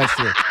true. like that. That's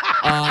true.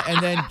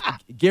 And then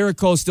Garrett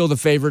Cole's still the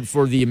favorite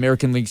for the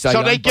American League Cy So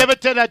Young, they give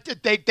it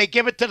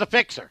to the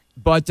fixer.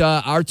 But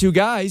our two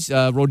guys,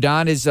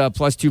 Rodon is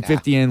plus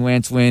 250 and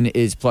Lance Lynn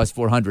is plus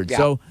 400. Yeah.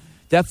 So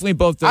definitely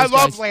both those I guys.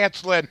 love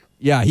Lance Lynn.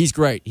 Yeah, he's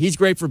great. He's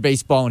great for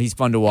baseball, and he's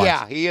fun to watch.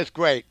 Yeah, he is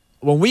great.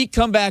 When we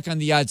come back on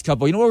the Odds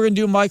Couple, you know what we're going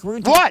to do, Mike? We're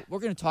going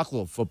to talk a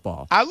little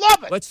football. I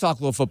love it. Let's talk a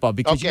little football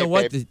because Okay, you know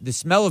what? babe. The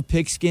smell of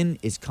pigskin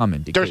is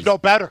coming. There's no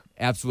better.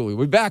 Absolutely.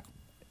 We're back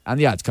on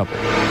the Odds Couple.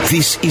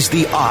 This is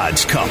the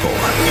Odds Couple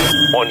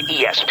on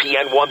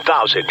ESPN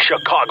 1000,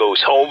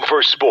 Chicago's home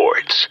for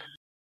sports.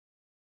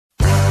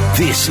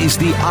 This is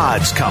the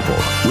Odds Couple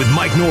with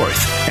Mike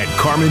North and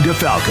Carmen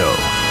DeFalco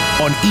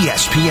on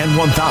ESPN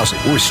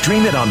 1000 or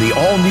stream it on the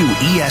all-new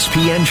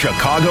ESPN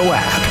Chicago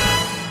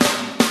app.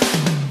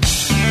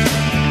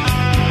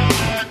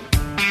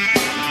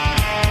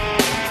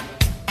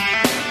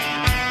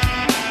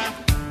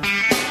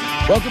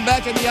 Welcome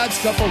back on the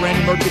Odds Couple.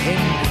 Randy Merkin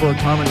in for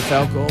Carmen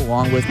DeFalco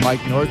along with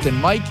Mike North. And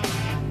Mike,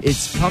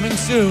 it's coming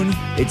soon.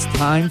 It's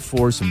time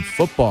for some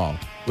football,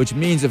 which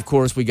means, of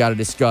course, we got to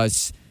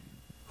discuss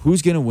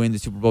who's going to win the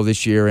Super Bowl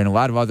this year and a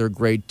lot of other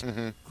great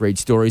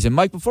stories. And,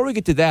 Mike, before we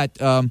get to that,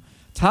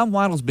 Tom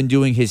Waddle's been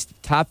doing his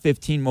top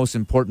 15 most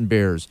important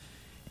Bears.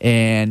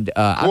 And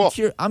Cool.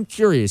 I'm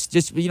curious.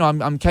 Just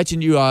I'm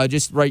catching you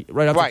just right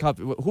off the cuff.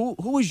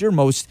 Who is your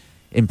most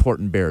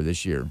important Bear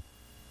this year?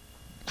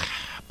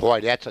 Boy,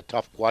 that's a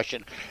tough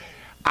question.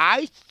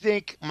 I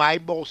think my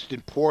most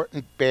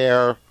important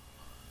Bear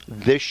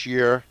this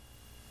year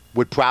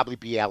would probably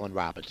be Allen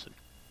Robinson.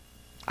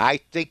 I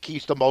think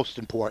he's the most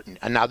important.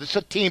 And now this is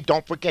a team,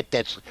 don't forget,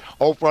 that's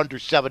over under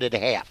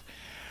 7.5.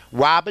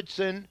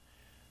 Robinson,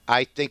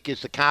 I think,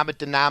 is the common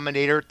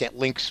denominator that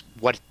links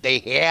what they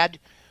had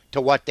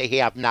to what they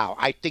have now.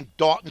 I think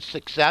Dalton's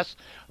success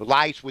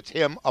lies with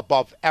him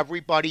above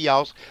everybody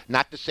else.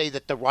 Not to say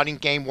that the running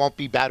game won't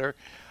be better.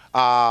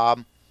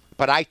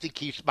 But I think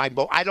he's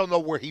I don't know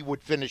where he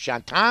would finish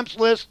on Tom's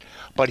list,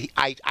 but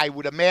I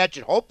would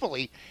imagine,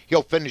 hopefully,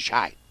 he'll finish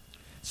high.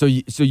 So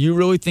you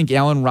really think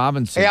Allen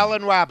Robinson?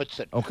 Allen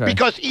Robinson. Okay.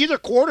 Because either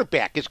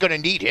quarterback is going to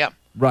need him.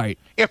 Right.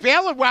 If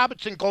Allen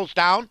Robinson goes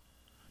down,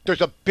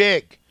 there's a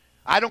big,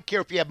 I don't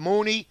care if you have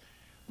Mooney,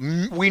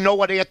 we know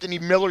what Anthony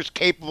Miller's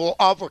capable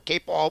of or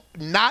capable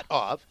not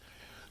of.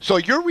 So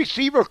your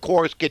receiver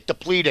cores get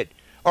depleted.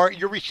 Or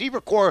your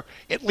receiver core,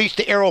 at least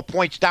the arrow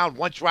points down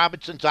once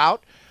Robinson's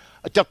out.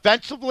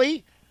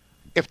 Defensively,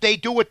 if they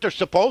do what they're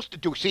supposed to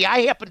do, see,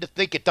 I happen to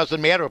think it doesn't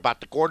matter about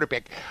the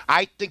quarterback.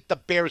 I think the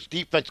Bears'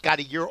 defense got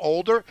a year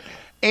older,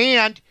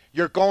 and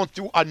you're going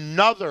through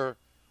another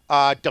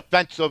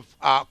defensive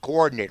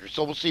coordinator.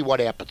 So we'll see what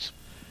happens.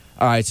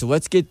 All right, so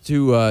let's get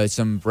to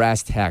some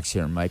brass tacks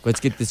here, Mike. Let's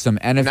get to some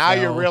NFL. Now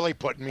you're really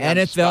putting me on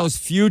the NFL's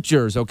spot.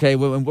 Futures, okay?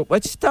 Well,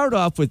 let's start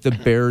off with the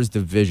Bears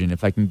division,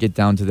 if I can get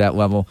down to that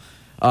level.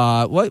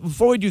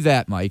 Before we do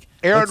that, Mike.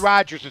 Aaron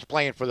Rodgers is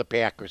playing for the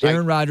Packers.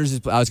 Aaron Rodgers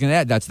is. I was going to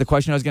add. That's the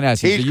question I was going to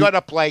ask you. He's going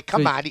to play.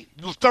 Come on,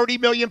 $30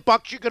 million.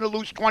 You're going to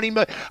lose $20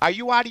 million. Are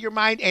you out of your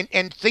mind?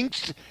 And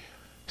things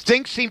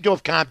seem to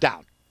have calmed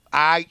down.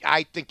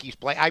 I think he's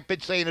playing. I've been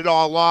saying it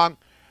all along.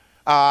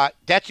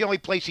 That's the only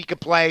place he can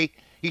play.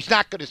 He's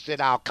not going to sit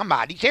out. Come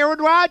on, he's Aaron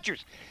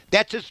Rodgers.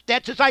 That's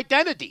his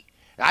identity.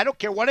 I don't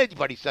care what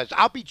anybody says.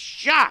 I'll be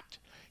shocked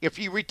if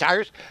he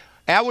retires.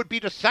 That would be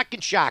the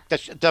second shock.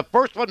 The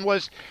first one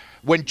was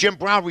when Jim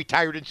Brown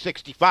retired in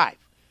 65.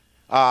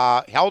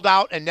 Held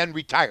out and then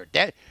retired.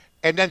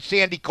 And then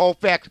Sandy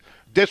Koufax.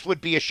 This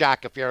would be a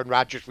shock if Aaron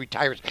Rodgers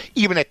retires,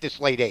 even at this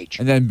late age.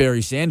 And then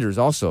Barry Sanders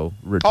also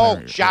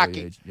retired. Oh,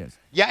 shocking. Age. Yes.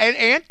 Yeah,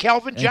 and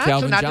Calvin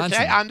Johnson,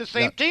 on the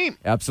same Yep. team.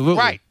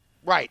 Absolutely.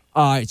 Right.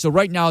 All right, so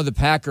right now the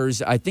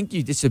Packers, I think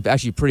this is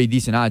actually pretty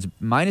decent odds.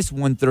 Minus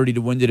 130 to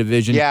win the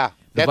division. Yeah, the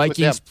that's with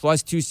Vikings them.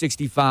 plus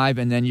 265,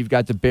 and then you've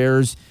got the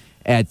Bears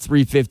at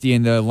 350,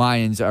 and the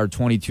Lions are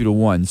 22 to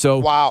 1. So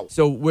Wow.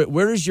 So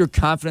where is your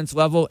confidence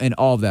level in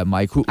all of that,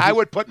 Mike? I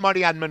would put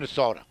money on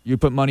Minnesota. You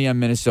put money on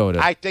Minnesota.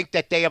 I think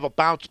that they have a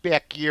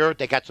bounce-back year.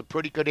 They got some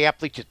pretty good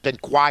athletes. It's been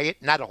quiet,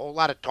 not a whole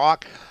lot of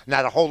talk,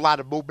 not a whole lot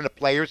of movement of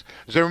players.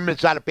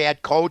 Zimmerman's not a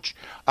bad coach.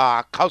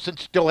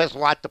 Cousins still has a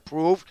lot to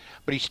prove,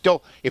 but he's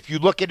still, if you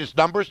look at his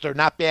numbers, they're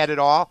not bad at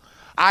all.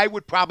 I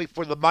would probably,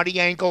 for the money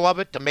angle of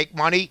it, to make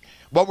money,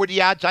 what were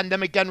the odds on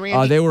them again,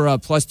 Randy? They were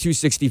plus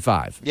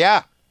 265.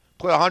 Yeah.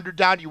 Put 100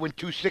 down, you win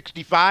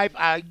 265.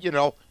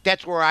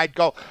 That's where I'd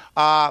go.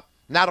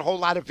 Not a whole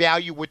lot of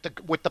value with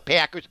the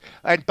Packers.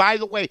 And by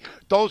the way,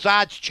 those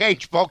odds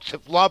change, folks.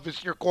 If Love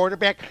is your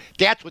quarterback,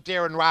 that's with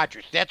Aaron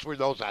Rodgers. That's where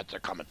those odds are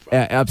coming from.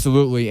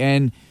 Absolutely.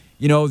 And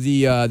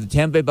the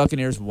Tampa Bay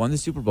Buccaneers won the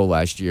Super Bowl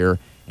last year,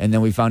 and then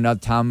we found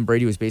out Tom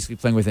Brady was basically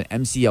playing with an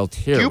MCL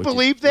tear. Do you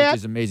believe that? Which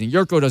is amazing.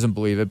 Yurko doesn't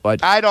believe it,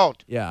 but I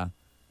don't. Yeah.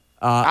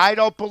 I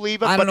don't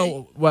believe it. I don't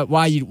know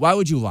why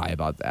would you lie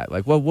about that?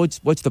 Like,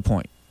 what's the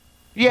point?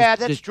 Yeah,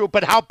 that's true.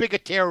 But how big a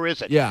tear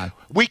is it? Yeah.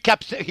 We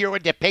kept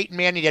hearing that Peyton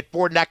Manning had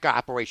 4 neck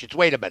operations.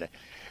 Wait a minute.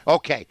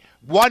 Okay.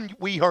 One,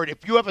 we heard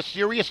if you have a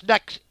serious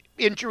neck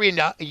injury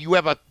and you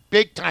have a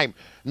big-time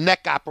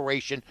neck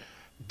operation,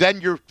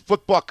 then your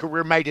football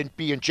career might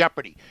be in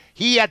jeopardy.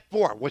 He had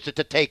 4. Was it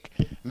to take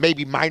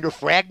maybe minor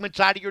fragments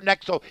out of your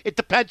neck? So it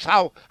depends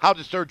how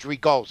the surgery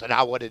goes and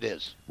what it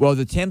is. Well,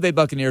 the Tampa Bay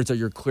Buccaneers are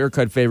your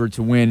clear-cut favorite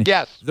to win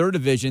their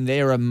division.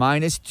 They are a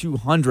minus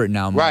 200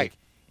 now, Mike. Right.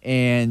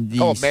 And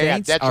the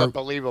Saints that's are,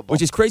 unbelievable.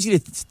 Which is crazy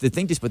to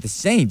think this, but the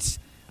Saints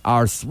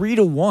are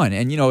 3-1.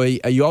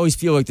 And, you always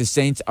feel like the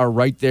Saints are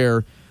right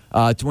there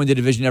to win the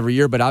division every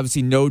year, but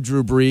obviously no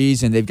Drew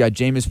Brees, and they've got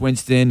Jameis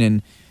Winston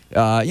and,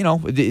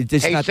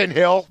 Taysom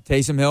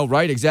Hill,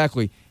 right,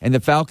 exactly. And the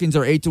Falcons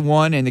are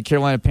 8-1, and the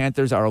Carolina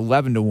Panthers are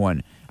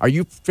 11-1. Are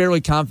you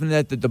fairly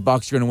confident that the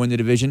Bucs are going to win the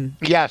division?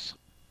 Yes,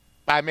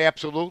 I'm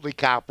absolutely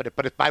confident.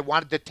 But if I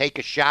wanted to take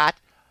a shot,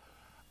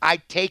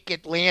 I'd take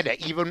Atlanta.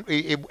 Even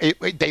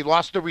if they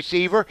lost the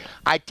receiver,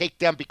 I'd take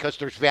them because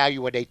there's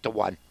value at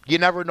 8-1. You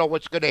never know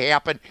what's going to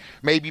happen.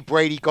 Maybe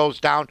Brady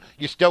goes down.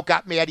 You still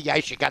got Matty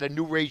Ice. You got a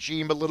new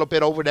regime a little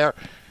bit over there.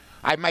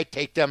 I might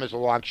take them as a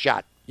long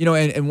shot.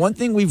 And one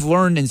thing we've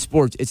learned in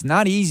sports, it's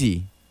not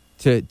easy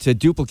to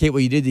duplicate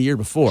what you did the year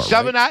before.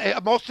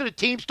 Most of the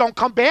teams don't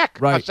come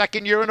back a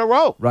second year in a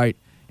row. Right.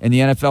 And the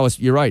NFL,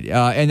 you're right.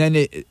 And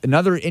then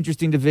another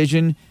interesting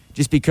division,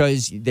 just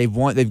because they've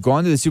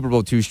gone to the Super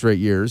Bowl 2 straight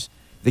years,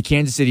 the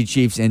Kansas City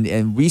Chiefs,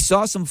 and we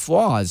saw some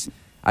flaws,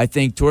 I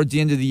think, towards the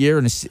end of the year,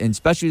 and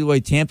especially the way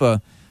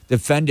Tampa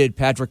defended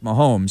Patrick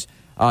Mahomes.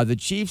 The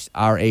Chiefs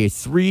are a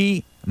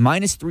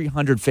minus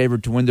 300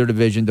 favorite to win their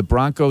division. The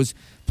Broncos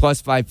plus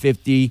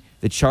 550.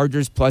 The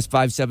Chargers plus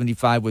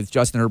 575 with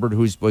Justin Herbert,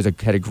 who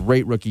had a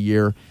great rookie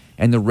year.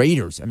 And the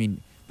Raiders. I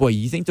mean, boy,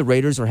 you think the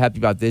Raiders are happy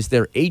about this?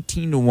 They're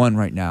 18-1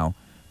 right now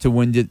to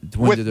win their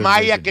division. With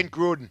Mayak and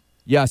Gruden.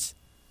 Yes.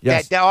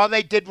 All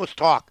they did was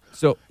talk.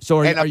 So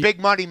a big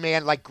money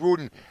man like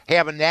Gruden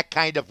having that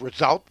kind of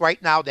result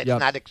right now, that's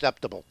not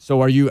acceptable.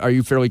 So are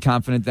you fairly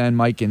confident then,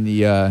 Mike, in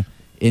the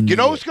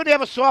who's going to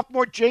have a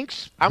sophomore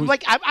jinx? I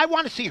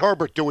want to see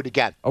Herbert do it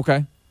again.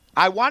 Okay.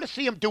 I want to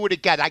see him do it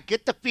again. I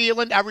get the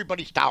feeling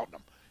everybody's touting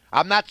him.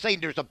 I'm not saying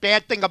there's a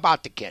bad thing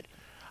about the kid.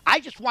 I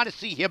just want to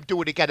see him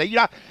do it again.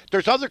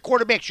 There's other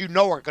quarterbacks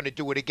are going to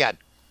do it again.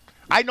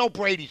 I know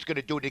Brady's going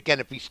to do it again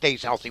if he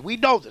stays healthy. We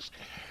know this.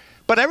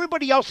 But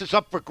everybody else is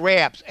up for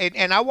grabs,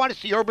 and I want to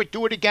see Herbert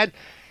do it again.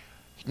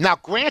 Now,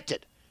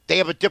 granted, they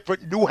have a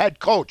different new head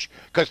coach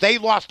because they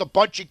lost a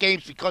bunch of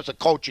games because of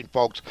coaching,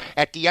 folks,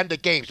 at the end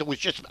of games. It was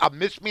just a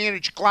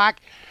mismanaged clock,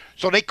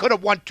 so they could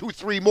have won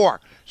 2-3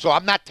 more. So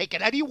I'm not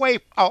taking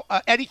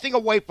anything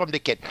away from the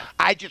kid.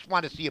 I just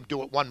want to see him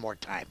do it one more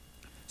time.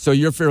 So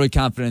you're fairly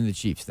confident in the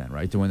Chiefs then,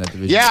 right, to win that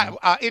division?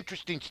 Yeah,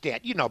 interesting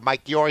stat.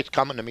 Mike, you're always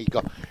coming to me.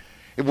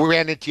 We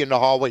ran into you in the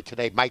hallway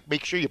today. Mike,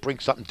 make sure you bring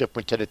something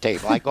different to the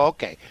table. I go,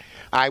 okay,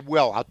 I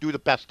will. I'll do the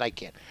best I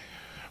can.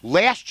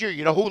 Last year,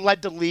 you know who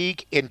led the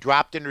league in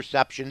dropped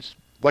interceptions?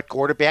 What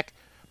quarterback?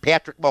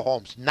 Patrick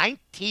Mahomes,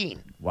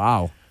 19.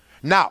 Wow.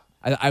 Now,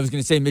 I was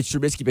going to say Mitch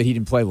Trubisky, but he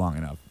didn't play long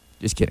enough.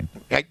 Just kidding.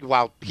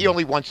 Well, he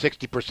only won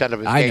 60% of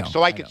his games,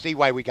 so I can see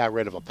why we got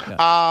rid of him.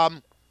 Yeah.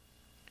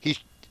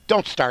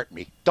 Don't start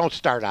me. Don't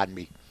start on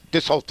me.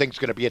 This whole thing's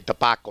going to be a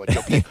debacle, and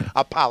you'll be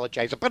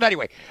apologizing. But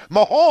anyway,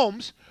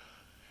 Mahomes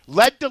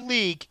led the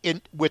league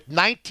with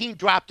 19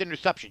 dropped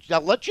interceptions. Now,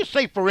 let's just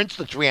say, for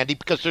instance, Randy,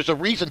 because there's a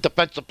reason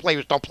defensive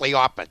players don't play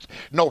offense,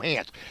 no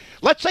hands.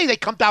 Let's say they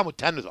come down with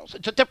 10 of those.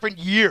 It's a different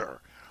year,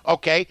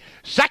 okay?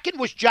 Second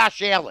was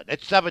Josh Allen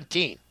at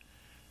 17.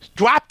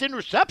 Dropped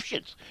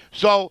interceptions.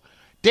 So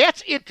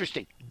that's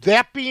interesting.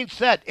 That being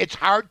said, it's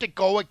hard to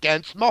go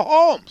against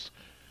Mahomes.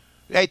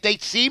 They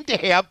seem to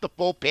have the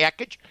full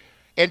package,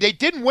 and they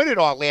didn't win it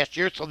all last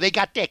year, so they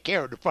got that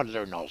carrot in front of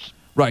their nose.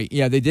 Right,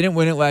 yeah, they didn't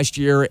win it last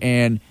year,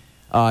 and,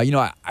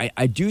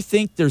 I do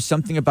think there's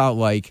something about,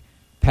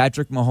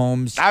 Patrick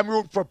Mahomes. I'm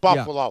rooting for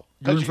Buffalo.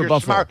 Yeah, rooting for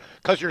Buffalo.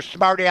 Because you're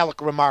smart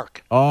aleck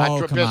remark.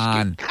 Oh, come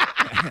on.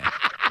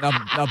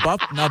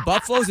 Now,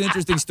 Buffalo's an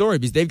interesting story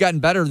because they've gotten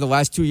better the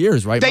last 2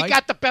 years, right, They Mike?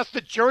 got the best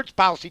insurance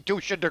policy,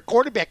 too. Should their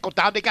quarterback go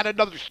down, they got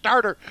another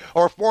starter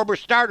or a former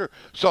starter.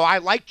 So I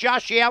like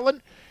Josh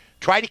Allen.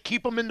 Try to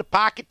keep him in the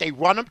pocket. They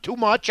run him too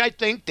much, I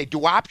think. They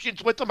do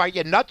options with him. Are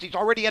you nuts? He's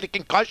already had a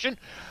concussion.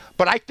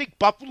 But I think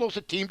Buffalo's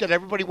a team that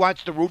everybody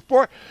wants to root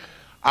for.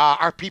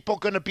 Are people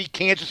going to be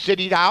Kansas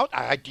City out?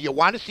 Do you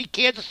want to see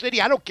Kansas City?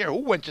 I don't care who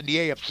wins in the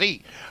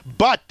AFC.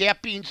 But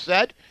that being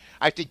said,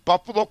 I think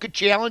Buffalo could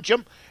challenge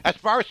them. As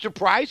far as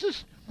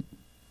surprises,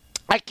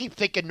 I keep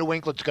thinking New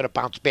England's going to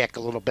bounce back a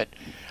little bit.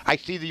 I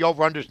see the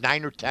over-unders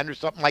 9 or 10 or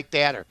something like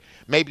that, or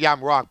maybe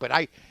I'm wrong. But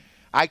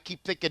I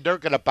keep thinking they're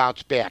going to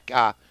bounce back.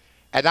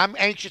 And I'm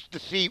anxious to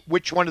see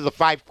which one of the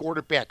 5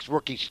 quarterbacks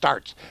rookie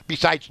starts,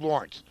 besides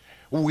Lawrence,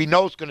 who we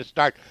know is going to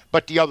start,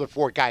 but the other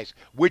 4 guys.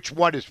 Which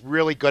one is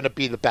really going to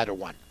be the better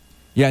one?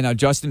 Yeah, now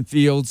Justin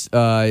Fields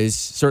is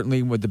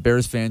certainly what the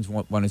Bears fans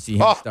want to see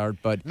him start.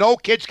 But no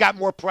kid's got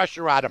more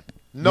pressure on him.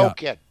 No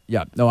kid.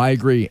 Yeah, no, I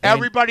agree.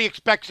 Everybody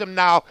expects him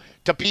now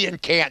to be in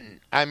Canton.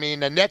 I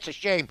mean, and that's a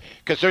shame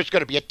because there's going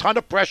to be a ton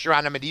of pressure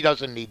on him, and he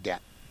doesn't need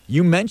that.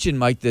 You mentioned,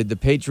 Mike, the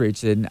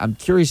Patriots, and I'm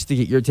curious to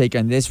get your take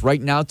on this.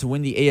 Right now, to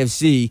win the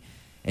AFC,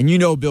 and you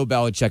know Bill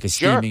Belichick is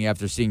steaming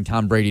after seeing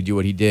Tom Brady do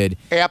what he did.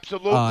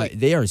 Absolutely.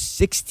 They are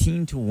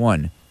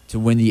 16-1 to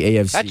win the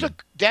AFC.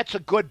 That's a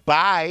good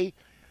buy.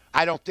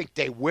 I don't think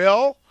they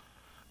will,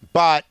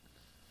 but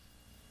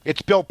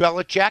it's Bill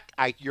Belichick.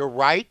 You're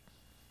right.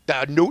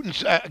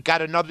 Newton's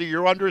got another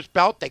year under his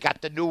belt. They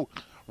got the new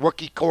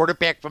rookie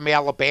quarterback from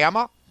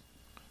Alabama.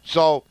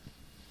 So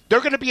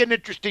they're going to be an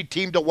interesting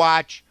team to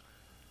watch.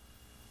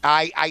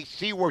 I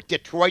see where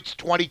Detroit's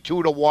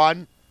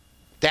 22-1.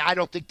 I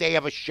don't think they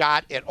have a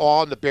shot at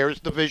all in the Bears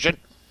division.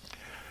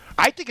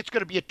 I think it's going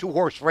to be a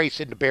two-horse race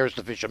in the Bears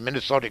division,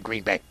 Minnesota and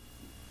Green Bay.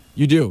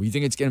 You do? You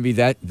think it's going to be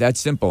that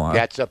simple, huh?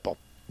 That simple.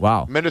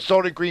 Wow.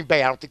 Minnesota and Green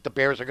Bay, I don't think the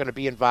Bears are going to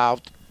be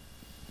involved.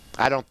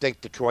 I don't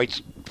think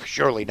Detroit's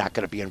surely not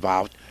going to be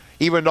involved,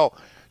 even though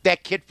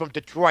that kid from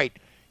Detroit,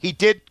 he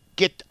did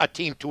get a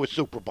team to a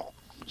Super Bowl.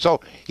 So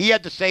he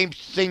had the same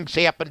things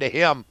happen to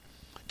him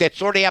that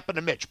sort of happened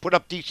to Mitch. Put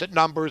up decent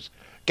numbers,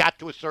 got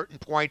to a certain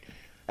point,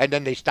 and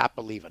then they stopped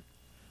believing.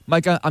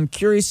 Mike, I'm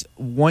curious,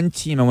 one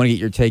team I want to get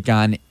your take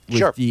on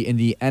with in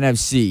the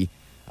NFC.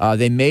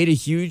 They made a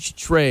huge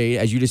trade,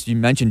 as you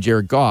mentioned,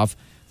 Jared Goff.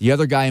 The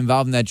other guy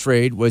involved in that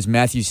trade was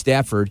Matthew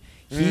Stafford.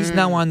 He's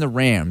now on the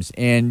Rams,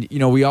 and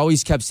we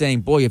always kept saying,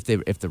 boy, if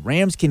the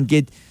Rams can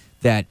get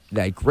that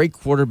great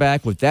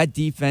quarterback with that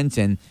defense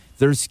and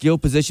their skill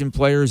position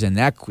players and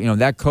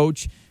that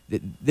coach,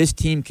 this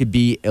team could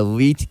be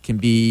elite, can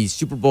be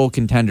Super Bowl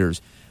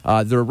contenders.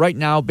 They're right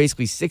now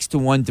basically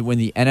 6-1 to win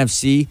the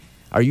NFC.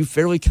 Are you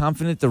fairly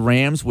confident the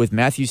Rams with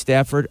Matthew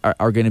Stafford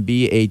are going to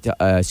be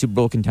a Super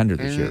Bowl contender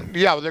this year?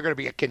 Yeah, well, they're going to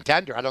be a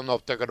contender. I don't know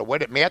if they're going to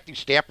win it. Matthew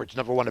Stafford's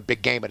never won a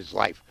big game in his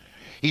life.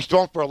 He's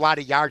thrown for a lot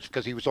of yards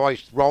because he was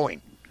always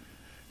throwing.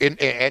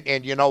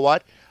 And you know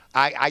what?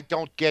 I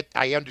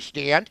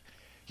understand.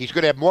 He's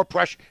going to have more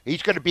pressure.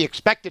 He's going to be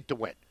expected to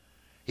win.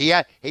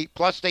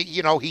 Plus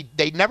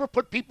they never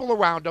put people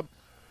around him.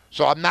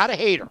 So I'm not a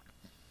hater.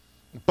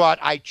 But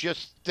I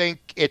just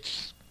think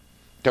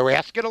they're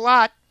asking a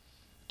lot.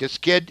 This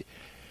kid,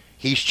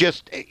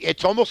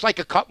 it's almost like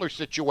a Cutler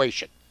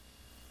situation.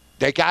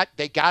 They got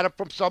him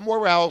from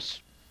somewhere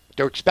else.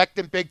 They're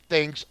expecting big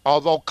things,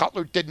 although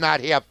Cutler did not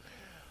have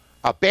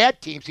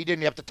bad teams. He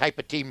didn't have the type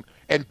of team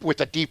and with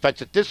the defense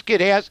that this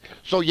kid has.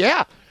 So,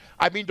 yeah,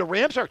 I mean, the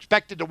Rams are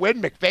expected to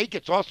win. McVay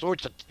gets all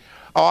sorts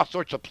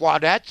of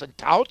plaudits and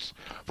touts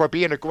for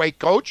being a great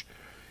coach.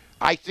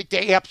 I think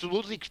they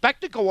absolutely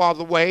expect to go all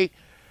the way,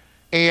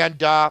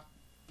 and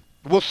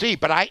we'll see.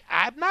 But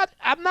I'm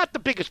not the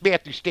biggest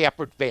Matthew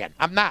Stafford fan.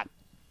 I'm not.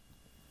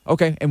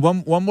 Okay, and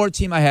one more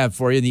team I have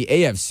for you, the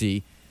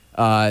AFC.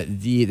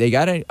 They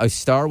got a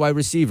star wide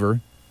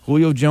receiver.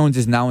 Julio Jones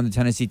is now in the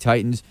Tennessee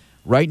Titans.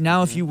 Right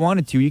now, if you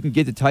wanted to, you can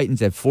get the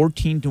Titans at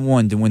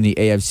 14-1 to win the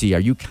AFC. Are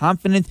you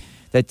confident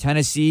that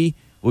Tennessee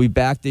will be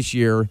back this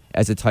year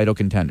as a title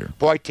contender?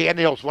 Boy,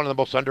 Tannehill's one of the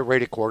most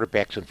underrated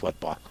quarterbacks in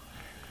football.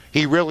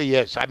 He really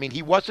is. I mean,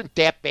 he wasn't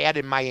that bad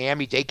in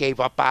Miami. They gave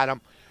up on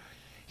him.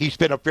 He's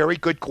been a very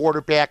good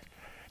quarterback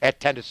at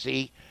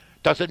Tennessee.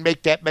 Doesn't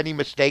make that many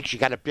mistakes. You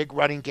got a big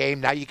running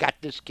game. Now you got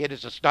this kid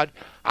as a stud.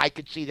 I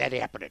could see that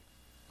happening.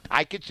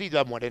 I could see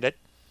them winning it.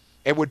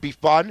 It would be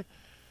fun.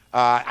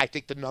 I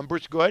think the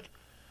number's good.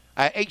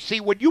 See,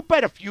 when you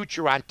bet a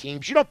future on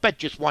teams, you don't bet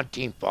just one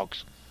team,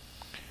 folks.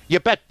 You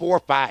bet 4 or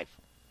 5.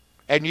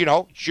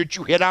 And, should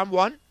you hit on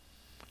one?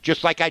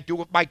 Just like I do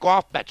with my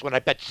golf bets when I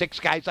bet 6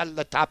 guys out of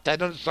the top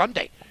 10 on a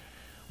Sunday,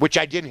 which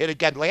I didn't hit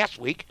again last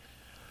week.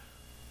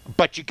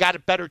 But you got a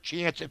better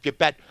chance if you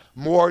bet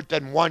more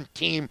than one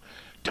team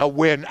to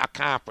win a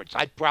conference.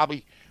 I'd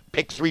probably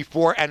pick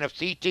 3-4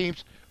 NFC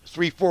teams,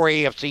 3-4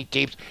 AFC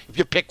teams. If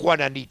you pick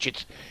one on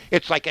each,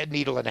 it's like a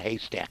needle in a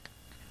haystack.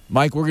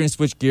 Mike, we're going to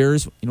switch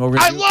gears. You know what we're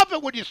gonna do? Love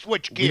it when you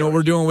switch gears. You know what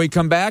we're doing when we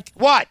come back?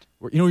 What?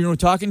 You know who we're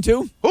talking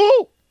to?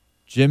 Who?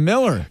 Jim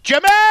Miller.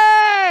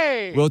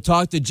 Jimmy! We'll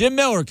talk to Jim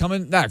Miller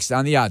coming next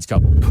on The Odds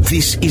Couple.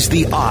 This is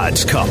The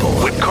Odds Couple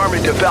with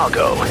Carmen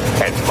DeFalco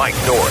and Mike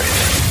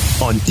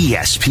North on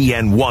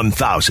ESPN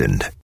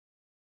 1000.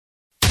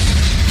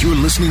 You're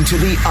listening to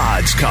The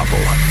Odds Couple,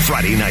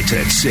 Friday nights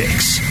at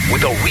 6,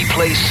 with a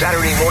replay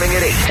Saturday morning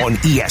at 8 on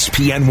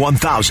ESPN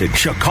 1000,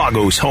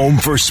 Chicago's home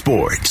for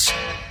sports.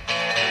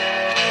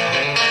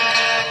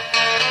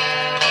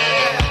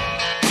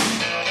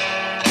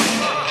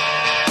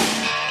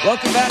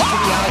 Welcome back to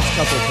The Odds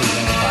Couple,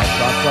 presented by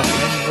PropSwap.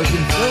 And we've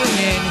been filling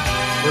in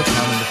for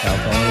Carmen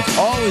DeFalco. And it's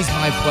always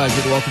my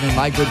pleasure to welcome in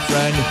my good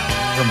friend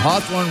from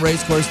Hawthorne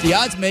Racecourse, the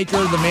odds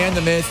maker, the man,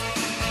 the myth,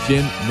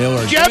 Jim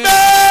Miller. Jimmy!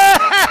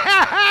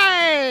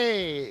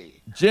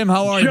 Jim,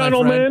 how are you, my friend?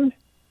 Gentlemen,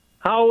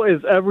 how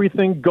is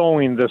everything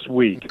going this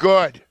week?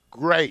 Good.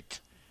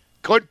 Great.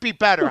 Could be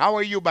better. How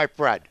are you, my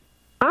friend?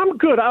 I'm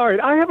good. All right,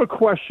 I have a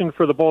question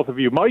for the both of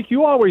you. Mike,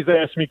 you always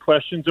ask me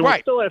questions, and we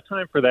still have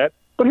time for that.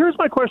 But here's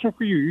my question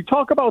for you. You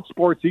talk about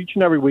sports each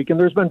and every week, and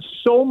there's been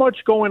so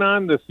much going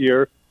on this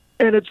year,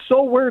 and it's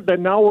so weird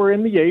that now we're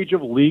in the age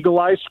of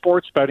legalized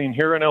sports betting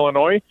here in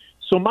Illinois.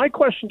 So my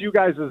question to you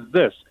guys is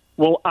this.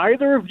 Will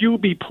either of you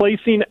be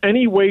placing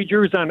any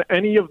wagers on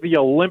any of the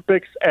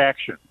Olympics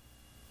action?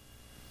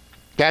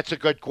 That's a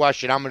good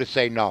question. I'm going to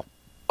say no.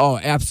 Oh,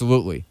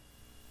 absolutely.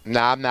 No,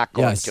 I'm not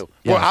going to. Yes.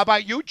 Well, how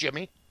about you,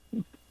 Jimmy?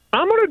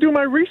 I'm going to do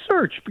my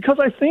research because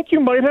I think you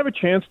might have a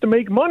chance to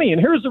make money.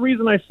 And here's the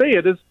reason I say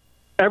it is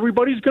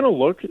everybody's going to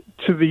look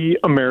to the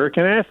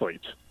American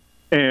athletes.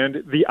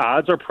 And the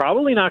odds are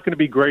probably not going to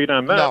be great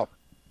on them. No.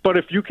 But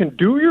if you can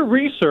do your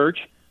research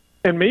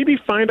and maybe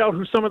find out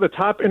who some of the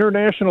top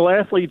international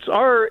athletes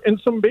are in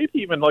some maybe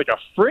even like a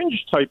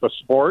fringe type of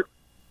sport,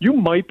 you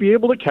might be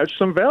able to catch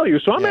some value.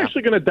 So I'm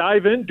actually going to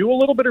dive in, do a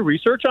little bit of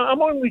research.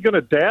 I'm only going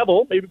to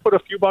dabble, maybe put a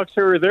few bucks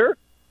here or there.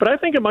 But I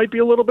think it might be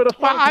a little bit of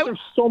fun because there's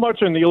so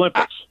much in the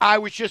Olympics. I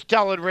was just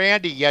telling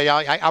Randy,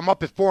 I'm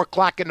up at 4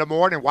 o'clock in the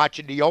morning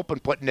watching the Open,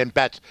 putting in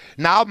bets.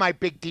 Now my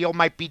big deal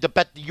might be to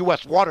bet the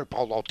U.S. water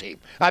polo team.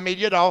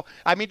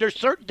 There's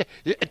certain.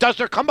 Does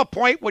there come a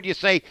point when you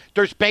say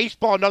there's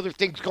baseball and other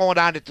things going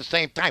on at the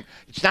same time?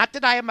 It's not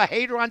that I am a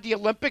hater on the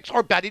Olympics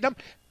or betting them.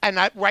 And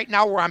right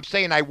now where I'm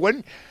saying I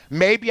wouldn't,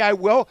 maybe I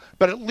will.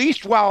 But at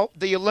least while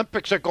the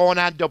Olympics are going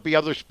on, there'll be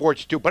other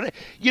sports too. But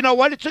you know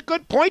what? It's a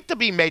good point to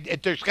be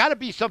made. There's got to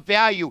be some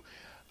value.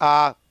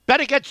 Bet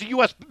against the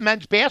U.S.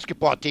 men's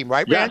basketball team,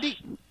 right, Randy?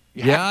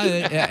 Yeah,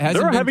 it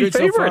hasn't been good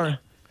so far.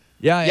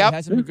 Yeah, it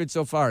hasn't been good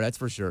so far, that's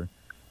for sure.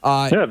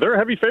 They're a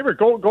heavy favorite.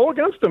 Go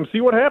against them.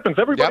 See what happens.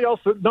 Everybody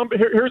else.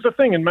 Here's the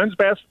thing. In men's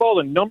basketball,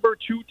 the number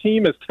 2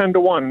 team is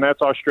 10-1, and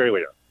that's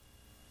Australia.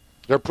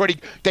 They're pretty.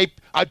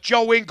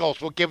 Joe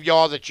Ingles will give you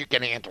all that you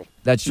can handle.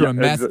 That's true. And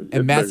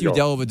Matthew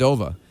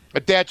Dellavedova.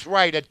 But that's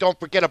right. And don't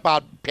forget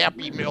about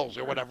Pappy Mills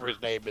or whatever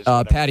his name is.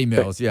 Patty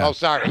Mills, yeah. Oh,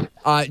 sorry.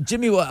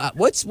 Jimmy,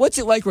 what's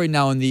it like right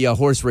now in the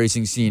horse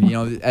racing scene? You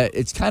know,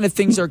 it's kind of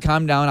things are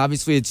calmed down.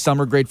 Obviously, it's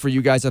summer, great for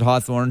you guys at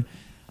Hawthorne.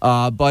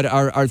 But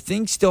are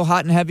things still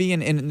hot and heavy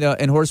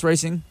in horse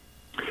racing?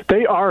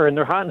 They are, and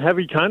they're hot and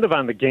heavy kind of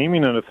on the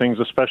gaming end of things,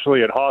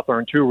 especially at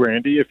Hawthorne too,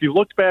 Randy. If you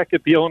looked back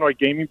at the Illinois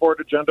Gaming Board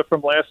agenda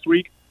from last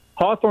week,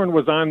 Hawthorne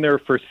was on there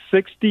for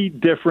 60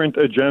 different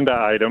agenda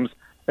items,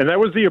 and that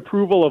was the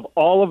approval of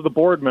all of the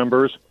board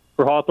members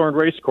for Hawthorne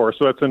Racecourse.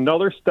 So that's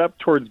another step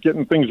towards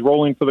getting things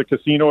rolling for the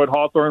casino at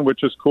Hawthorne,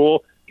 which is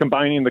cool.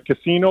 Combining the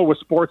casino with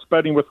sports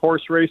betting with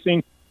horse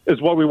racing is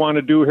what we want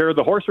to do here.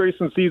 The horse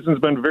racing season's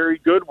been very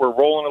good. We're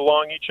rolling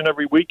along each and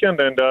every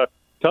weekend, and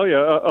tell you,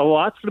 a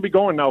lot's going to be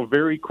going now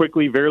very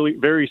quickly, very,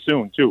 very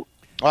soon, too.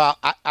 Well,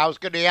 I was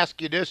going to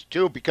ask you this,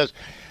 too, because,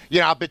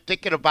 I've been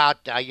thinking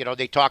about,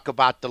 they talk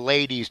about the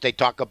ladies. They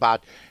talk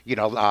about,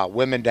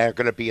 women that are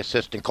going to be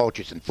assistant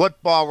coaches in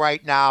football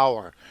right now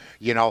or,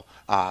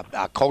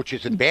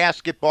 coaches in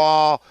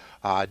basketball,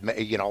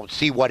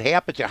 see what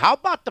happens there. How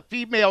about the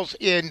females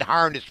in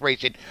harness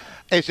racing?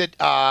 Is it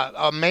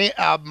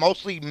a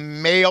mostly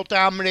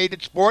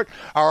male-dominated sport,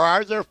 or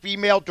are there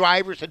female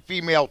drivers and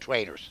female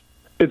trainers?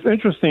 It's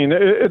interesting.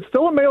 It's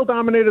still a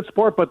male-dominated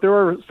sport, but there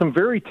are some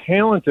very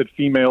talented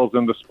females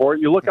in the sport.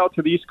 You look out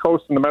to the East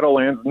Coast and the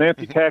Meadowlands,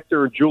 Nancy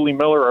Tactor and Julie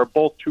Miller are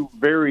both 2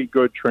 very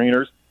good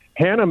trainers.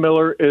 Hannah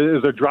Miller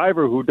is a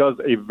driver who does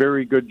a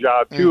very good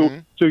job, too. Mm-hmm.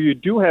 So you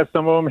do have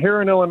some of them. Here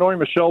in Illinois,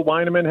 Michelle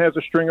Weineman has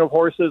a string of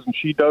horses, and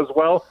she does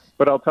well.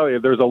 But I'll tell you,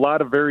 there's a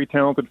lot of very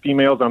talented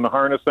females on the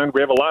harness end.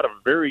 We have a lot of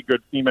very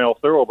good female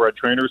thoroughbred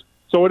trainers.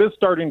 So it is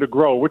starting to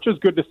grow, which is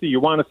good to see. You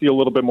want to see a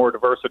little bit more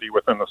diversity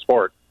within the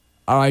sport.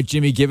 All right,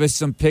 Jimmy, give us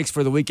some picks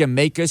for the weekend.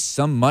 Make us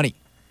some money.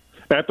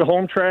 At the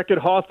home track at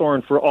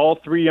Hawthorne for all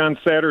 3 on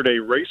Saturday.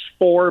 Race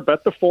 4,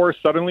 bet the 4,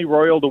 Suddenly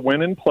Royal to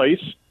win in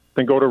place.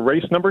 Then go to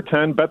race number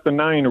 10, bet the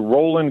 9,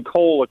 Roland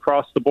Cole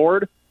across the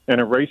board.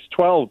 And at race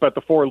 12, bet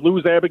the 4,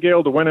 Lose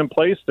Abigail to win in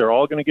place. They're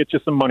all going to get you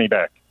some money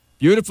back.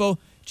 Beautiful.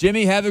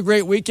 Jimmy, have a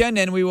great weekend,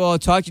 and we will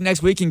talk to you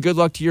next week, and good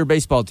luck to your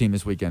baseball team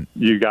this weekend.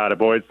 You got it,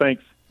 boys.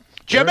 Thanks.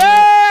 Jimmy!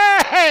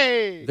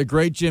 The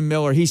great Jim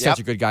Miller. He's such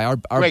a good guy.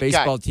 Our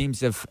baseball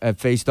teams have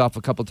faced off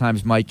a couple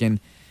times, Mike, and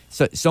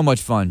so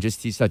much fun.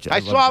 Just he's such a.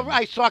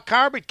 I saw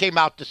Carmen came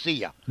out to see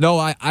you. No,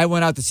 I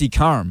went out to see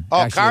Carm. Oh,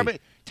 actually. Carmen.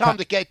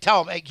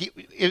 Tell him.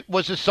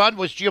 Was his son?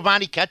 Was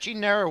Giovanni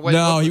catching there? Or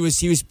no, he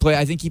was play.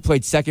 I think he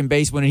played second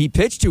base when he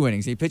pitched 2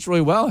 innings. He pitched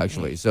really well,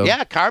 actually. So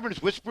yeah, Carmen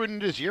is whispering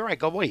in his ear. I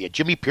go, "Boy, you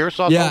Jimmy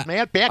Pearsall's old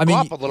man, back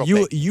off a little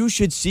bit." You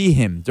should see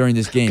him during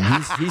this game.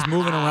 He's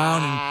moving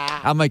around,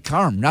 and I'm like,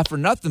 Carm, not for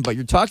nothing, but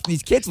you're talking to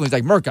these kids. And he's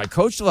like, Merck, I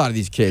coached a lot of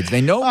these kids. They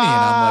know me, and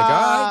I'm like,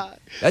 all right.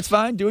 That's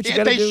fine. Do what you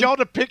got to do. They showed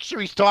a picture.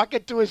 He's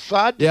talking to his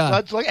son. Yeah.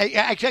 His son's like,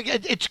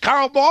 it's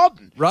Carl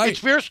Malden. Right. It's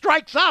fair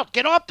strikes out.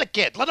 Get off the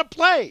kid. Let him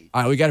play.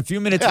 All right, we got a few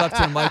minutes left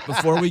here, Mike.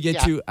 Before we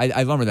get to, I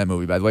remember that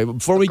movie, by the way.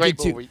 Before we get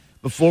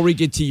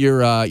to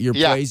your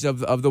plays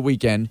of the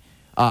weekend,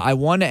 I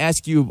want to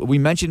ask you. We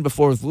mentioned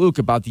before with Luke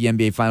about the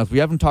NBA Finals. We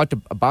haven't talked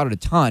about it a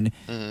ton,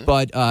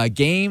 but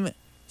Game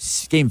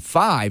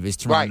 5 is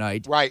tomorrow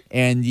night. Right.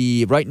 And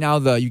right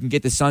now you can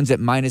get the Suns at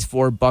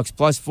 -4, Bucks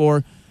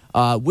 +4.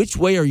 Which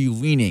way are you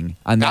leaning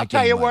on that game? I'll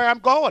tell you Mike? where I'm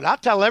going. I'll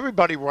tell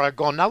everybody where I'm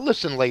going. Now,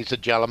 listen, ladies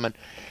and gentlemen.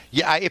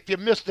 Yeah, if you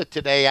missed it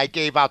today, I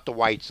gave out the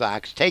White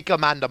Sox. Take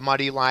them on the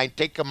money line.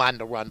 Take them on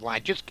the run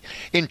line. Just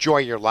enjoy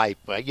your life.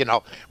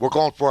 We're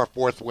going for our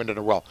fourth win in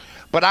a row.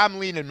 But I'm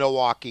leaning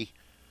Milwaukee,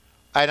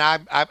 and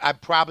I'm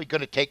probably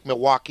going to take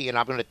Milwaukee, and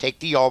I'm going to take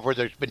the over.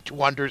 There's been 2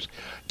 unders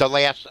the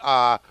last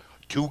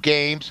 2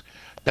 games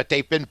that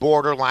they've been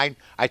borderline.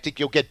 I think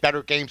you'll get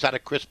better games out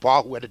of Chris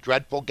Paul, who had a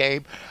dreadful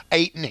game.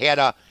 Ayton had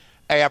a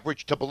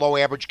average to below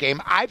average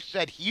game. I've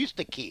said he's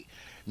the key.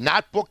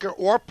 Not Booker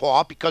or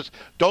Paul, because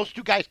those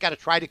 2 guys got to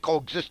try to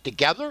coexist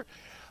together.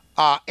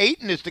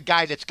 Ayton is the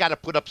guy that's got to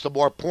put up some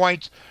more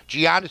points.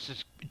 Giannis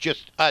is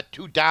just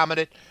too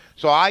dominant.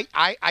 So I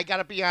got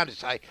to be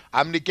honest. I'm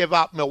going to give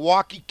out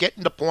Milwaukee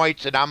getting the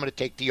points, and I'm going to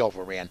take the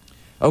over, Rand.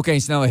 Okay,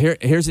 so now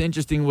here's an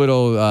interesting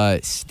little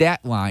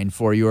stat line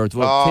for you. Or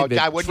God,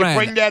 when trend.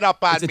 you bring that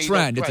up on it's me.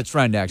 It's a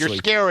trend, actually. You're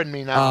scaring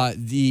me now.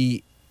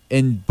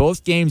 In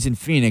both games in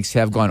Phoenix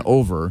have gone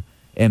over,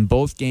 and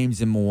both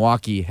games in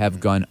Milwaukee have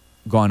gone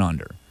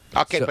under.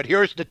 Okay, but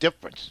here's the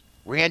difference.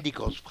 Randy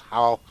goes,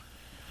 how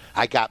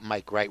I got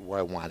Mike right where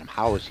I want him.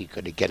 How is he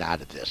going to get out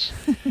of this?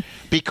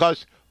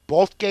 Because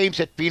both games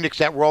at Phoenix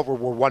that were over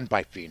were won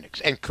by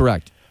Phoenix. And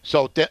correct.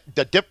 So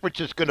the difference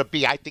is going to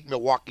be, I think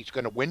Milwaukee's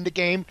going to win the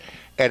game,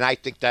 and I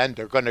think then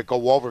they're going to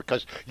go over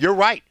because you're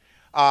right.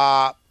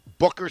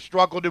 Booker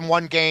struggled in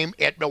one game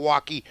at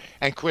Milwaukee,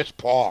 and Chris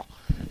Paul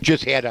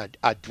just had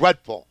a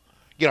dreadful.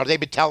 They've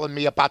been telling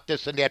me about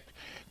this and that.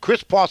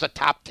 Chris Paul's a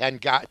top 10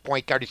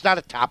 point guard. He's not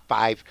a top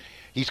 5.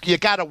 You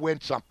got to win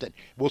something.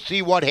 We'll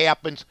see what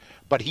happens,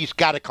 but he's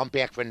got to come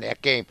back from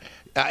that game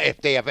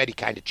if they have any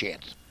kind of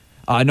chance.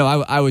 No,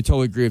 I would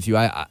totally agree with you.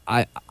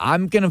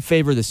 I'm going to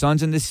favor the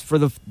Suns in this for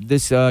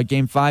this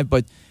Game 5,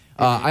 but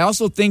I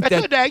also think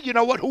that you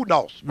know what? Who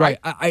knows? Right.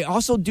 I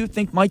also do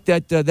think, Mike,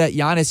 that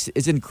Giannis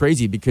isn't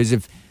crazy because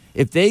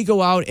if they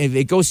go out, if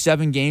it goes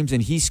 7 games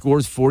and he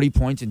scores 40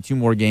 points in 2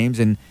 more games,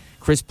 and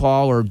Chris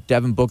Paul or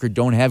Devin Booker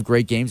don't have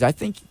great games, I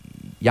think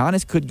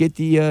Giannis could get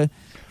the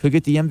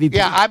MVP.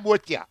 Yeah, I'm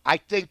with you. I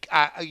think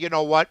you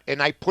know what,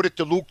 and I put it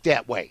to Luke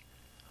that way.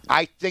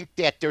 I think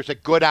that there's a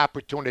good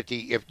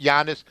opportunity if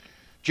Giannis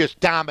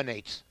just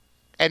dominates,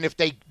 and if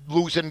they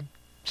lose in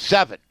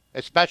 7,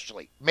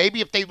 especially.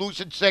 Maybe if they lose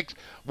in 6,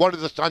 one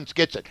of the Suns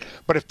gets it.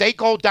 But if they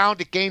go down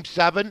to Game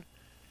 7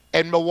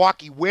 and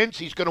Milwaukee wins,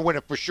 he's going to win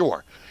it for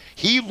sure.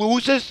 He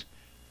loses,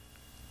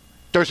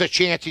 there's a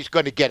chance he's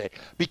going to get it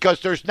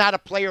because there's not a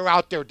player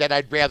out there that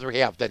I'd rather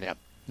have than him.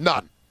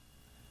 None.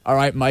 All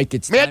right, Mike,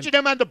 it's Imagine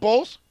him on the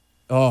Bulls.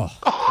 Oh,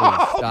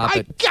 stop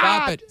it.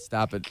 God.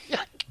 Stop it.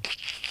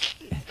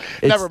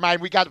 Never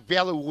mind. We got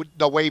Velu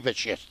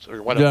Novacic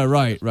or whatever.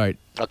 Yeah, right.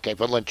 Okay,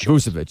 Valencia.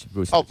 Vucevic.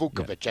 Oh,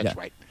 Vucevic. That's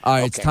right. All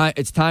right, okay.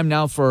 It's time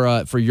now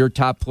for your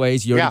top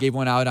plays. You already gave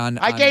one out on.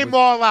 I gave them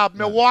all out.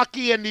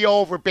 Milwaukee and the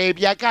over,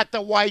 baby. I got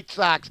the White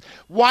Sox.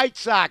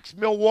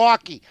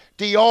 Milwaukee,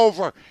 the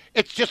over.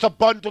 It's just a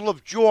bundle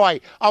of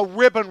joy, a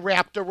ribbon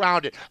wrapped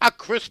around it, a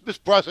Christmas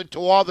present to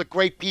all the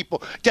great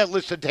people that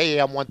listen to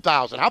AM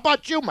 1000. How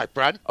about you, my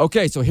friend?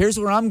 Okay, so here's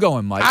where I'm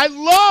going, Mike. I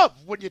love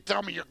when you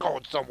tell me you're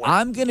going somewhere.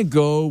 I'm going to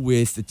go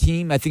with the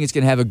team. I think it's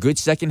going to have a good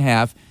second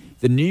half.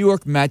 The New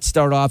York Mets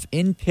start off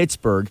in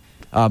Pittsburgh.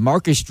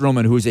 Marcus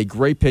Stroman, who is a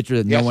great pitcher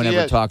that no one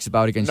ever talks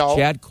about, against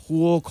Chad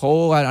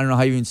Cole. I don't know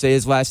how you even say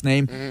his last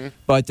name,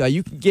 but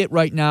you can get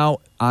right now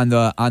on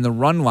the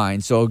run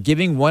line. So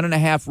giving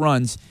 1.5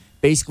 runs,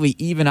 basically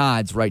even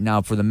odds right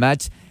now for the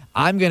Mets.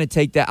 I'm going to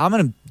take that. I'm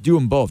going to do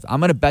them both. I'm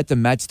going to bet the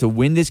Mets to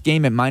win this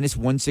game at minus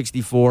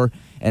 164,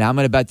 and I'm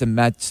going to bet the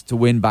Mets to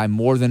win by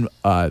more than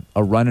a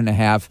run and a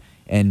half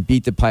and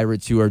beat the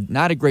Pirates, who are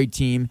not a great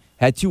team.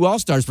 Had 2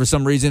 All-Stars for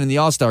some reason in the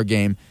All-Star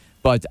game.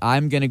 But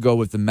I'm going to go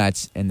with the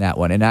Mets in that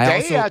one. And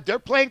they're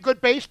playing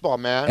good baseball,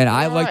 man. And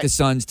I like the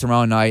Suns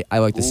tomorrow night. I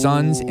like the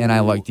Suns, and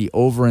I like the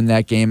over in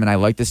that game. And I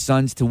like the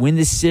Suns to win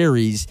the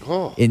series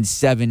in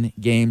 7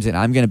 games. And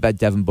I'm going to bet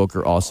Devin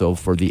Booker also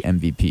for the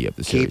MVP of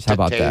the series. How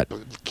about that?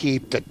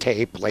 Keep the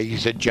tape,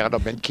 ladies and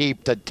gentlemen.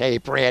 Keep the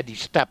tape.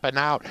 Randy's stepping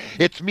out.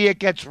 It's me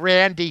against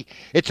Randy.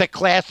 It's a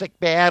classic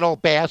battle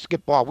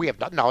basketball.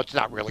 No, it's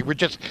not really. We're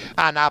just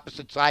on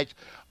opposite sides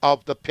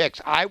of the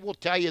picks. I will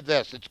tell you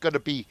this. It's going to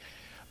be...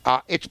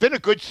 it's been a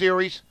good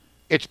series.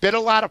 It's been a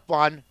lot of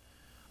fun,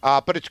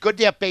 but it's good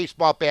to have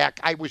baseball back.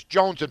 I was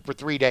jonesing for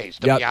 3 days,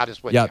 to be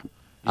honest with you.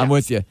 I'm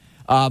with you.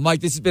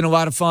 Mike, this has been a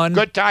lot of fun.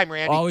 Good time,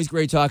 Randy. Always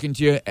great talking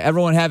to you.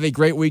 Everyone have a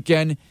great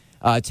weekend.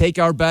 Take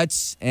our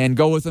bets and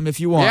go with them if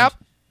you want. Yep.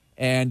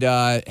 And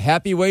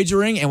happy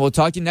wagering, and we'll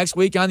talk to you next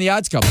week on The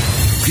Odds Couple.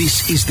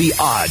 This is The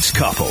Odds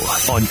Couple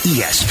on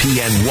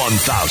ESPN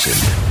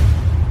 1000.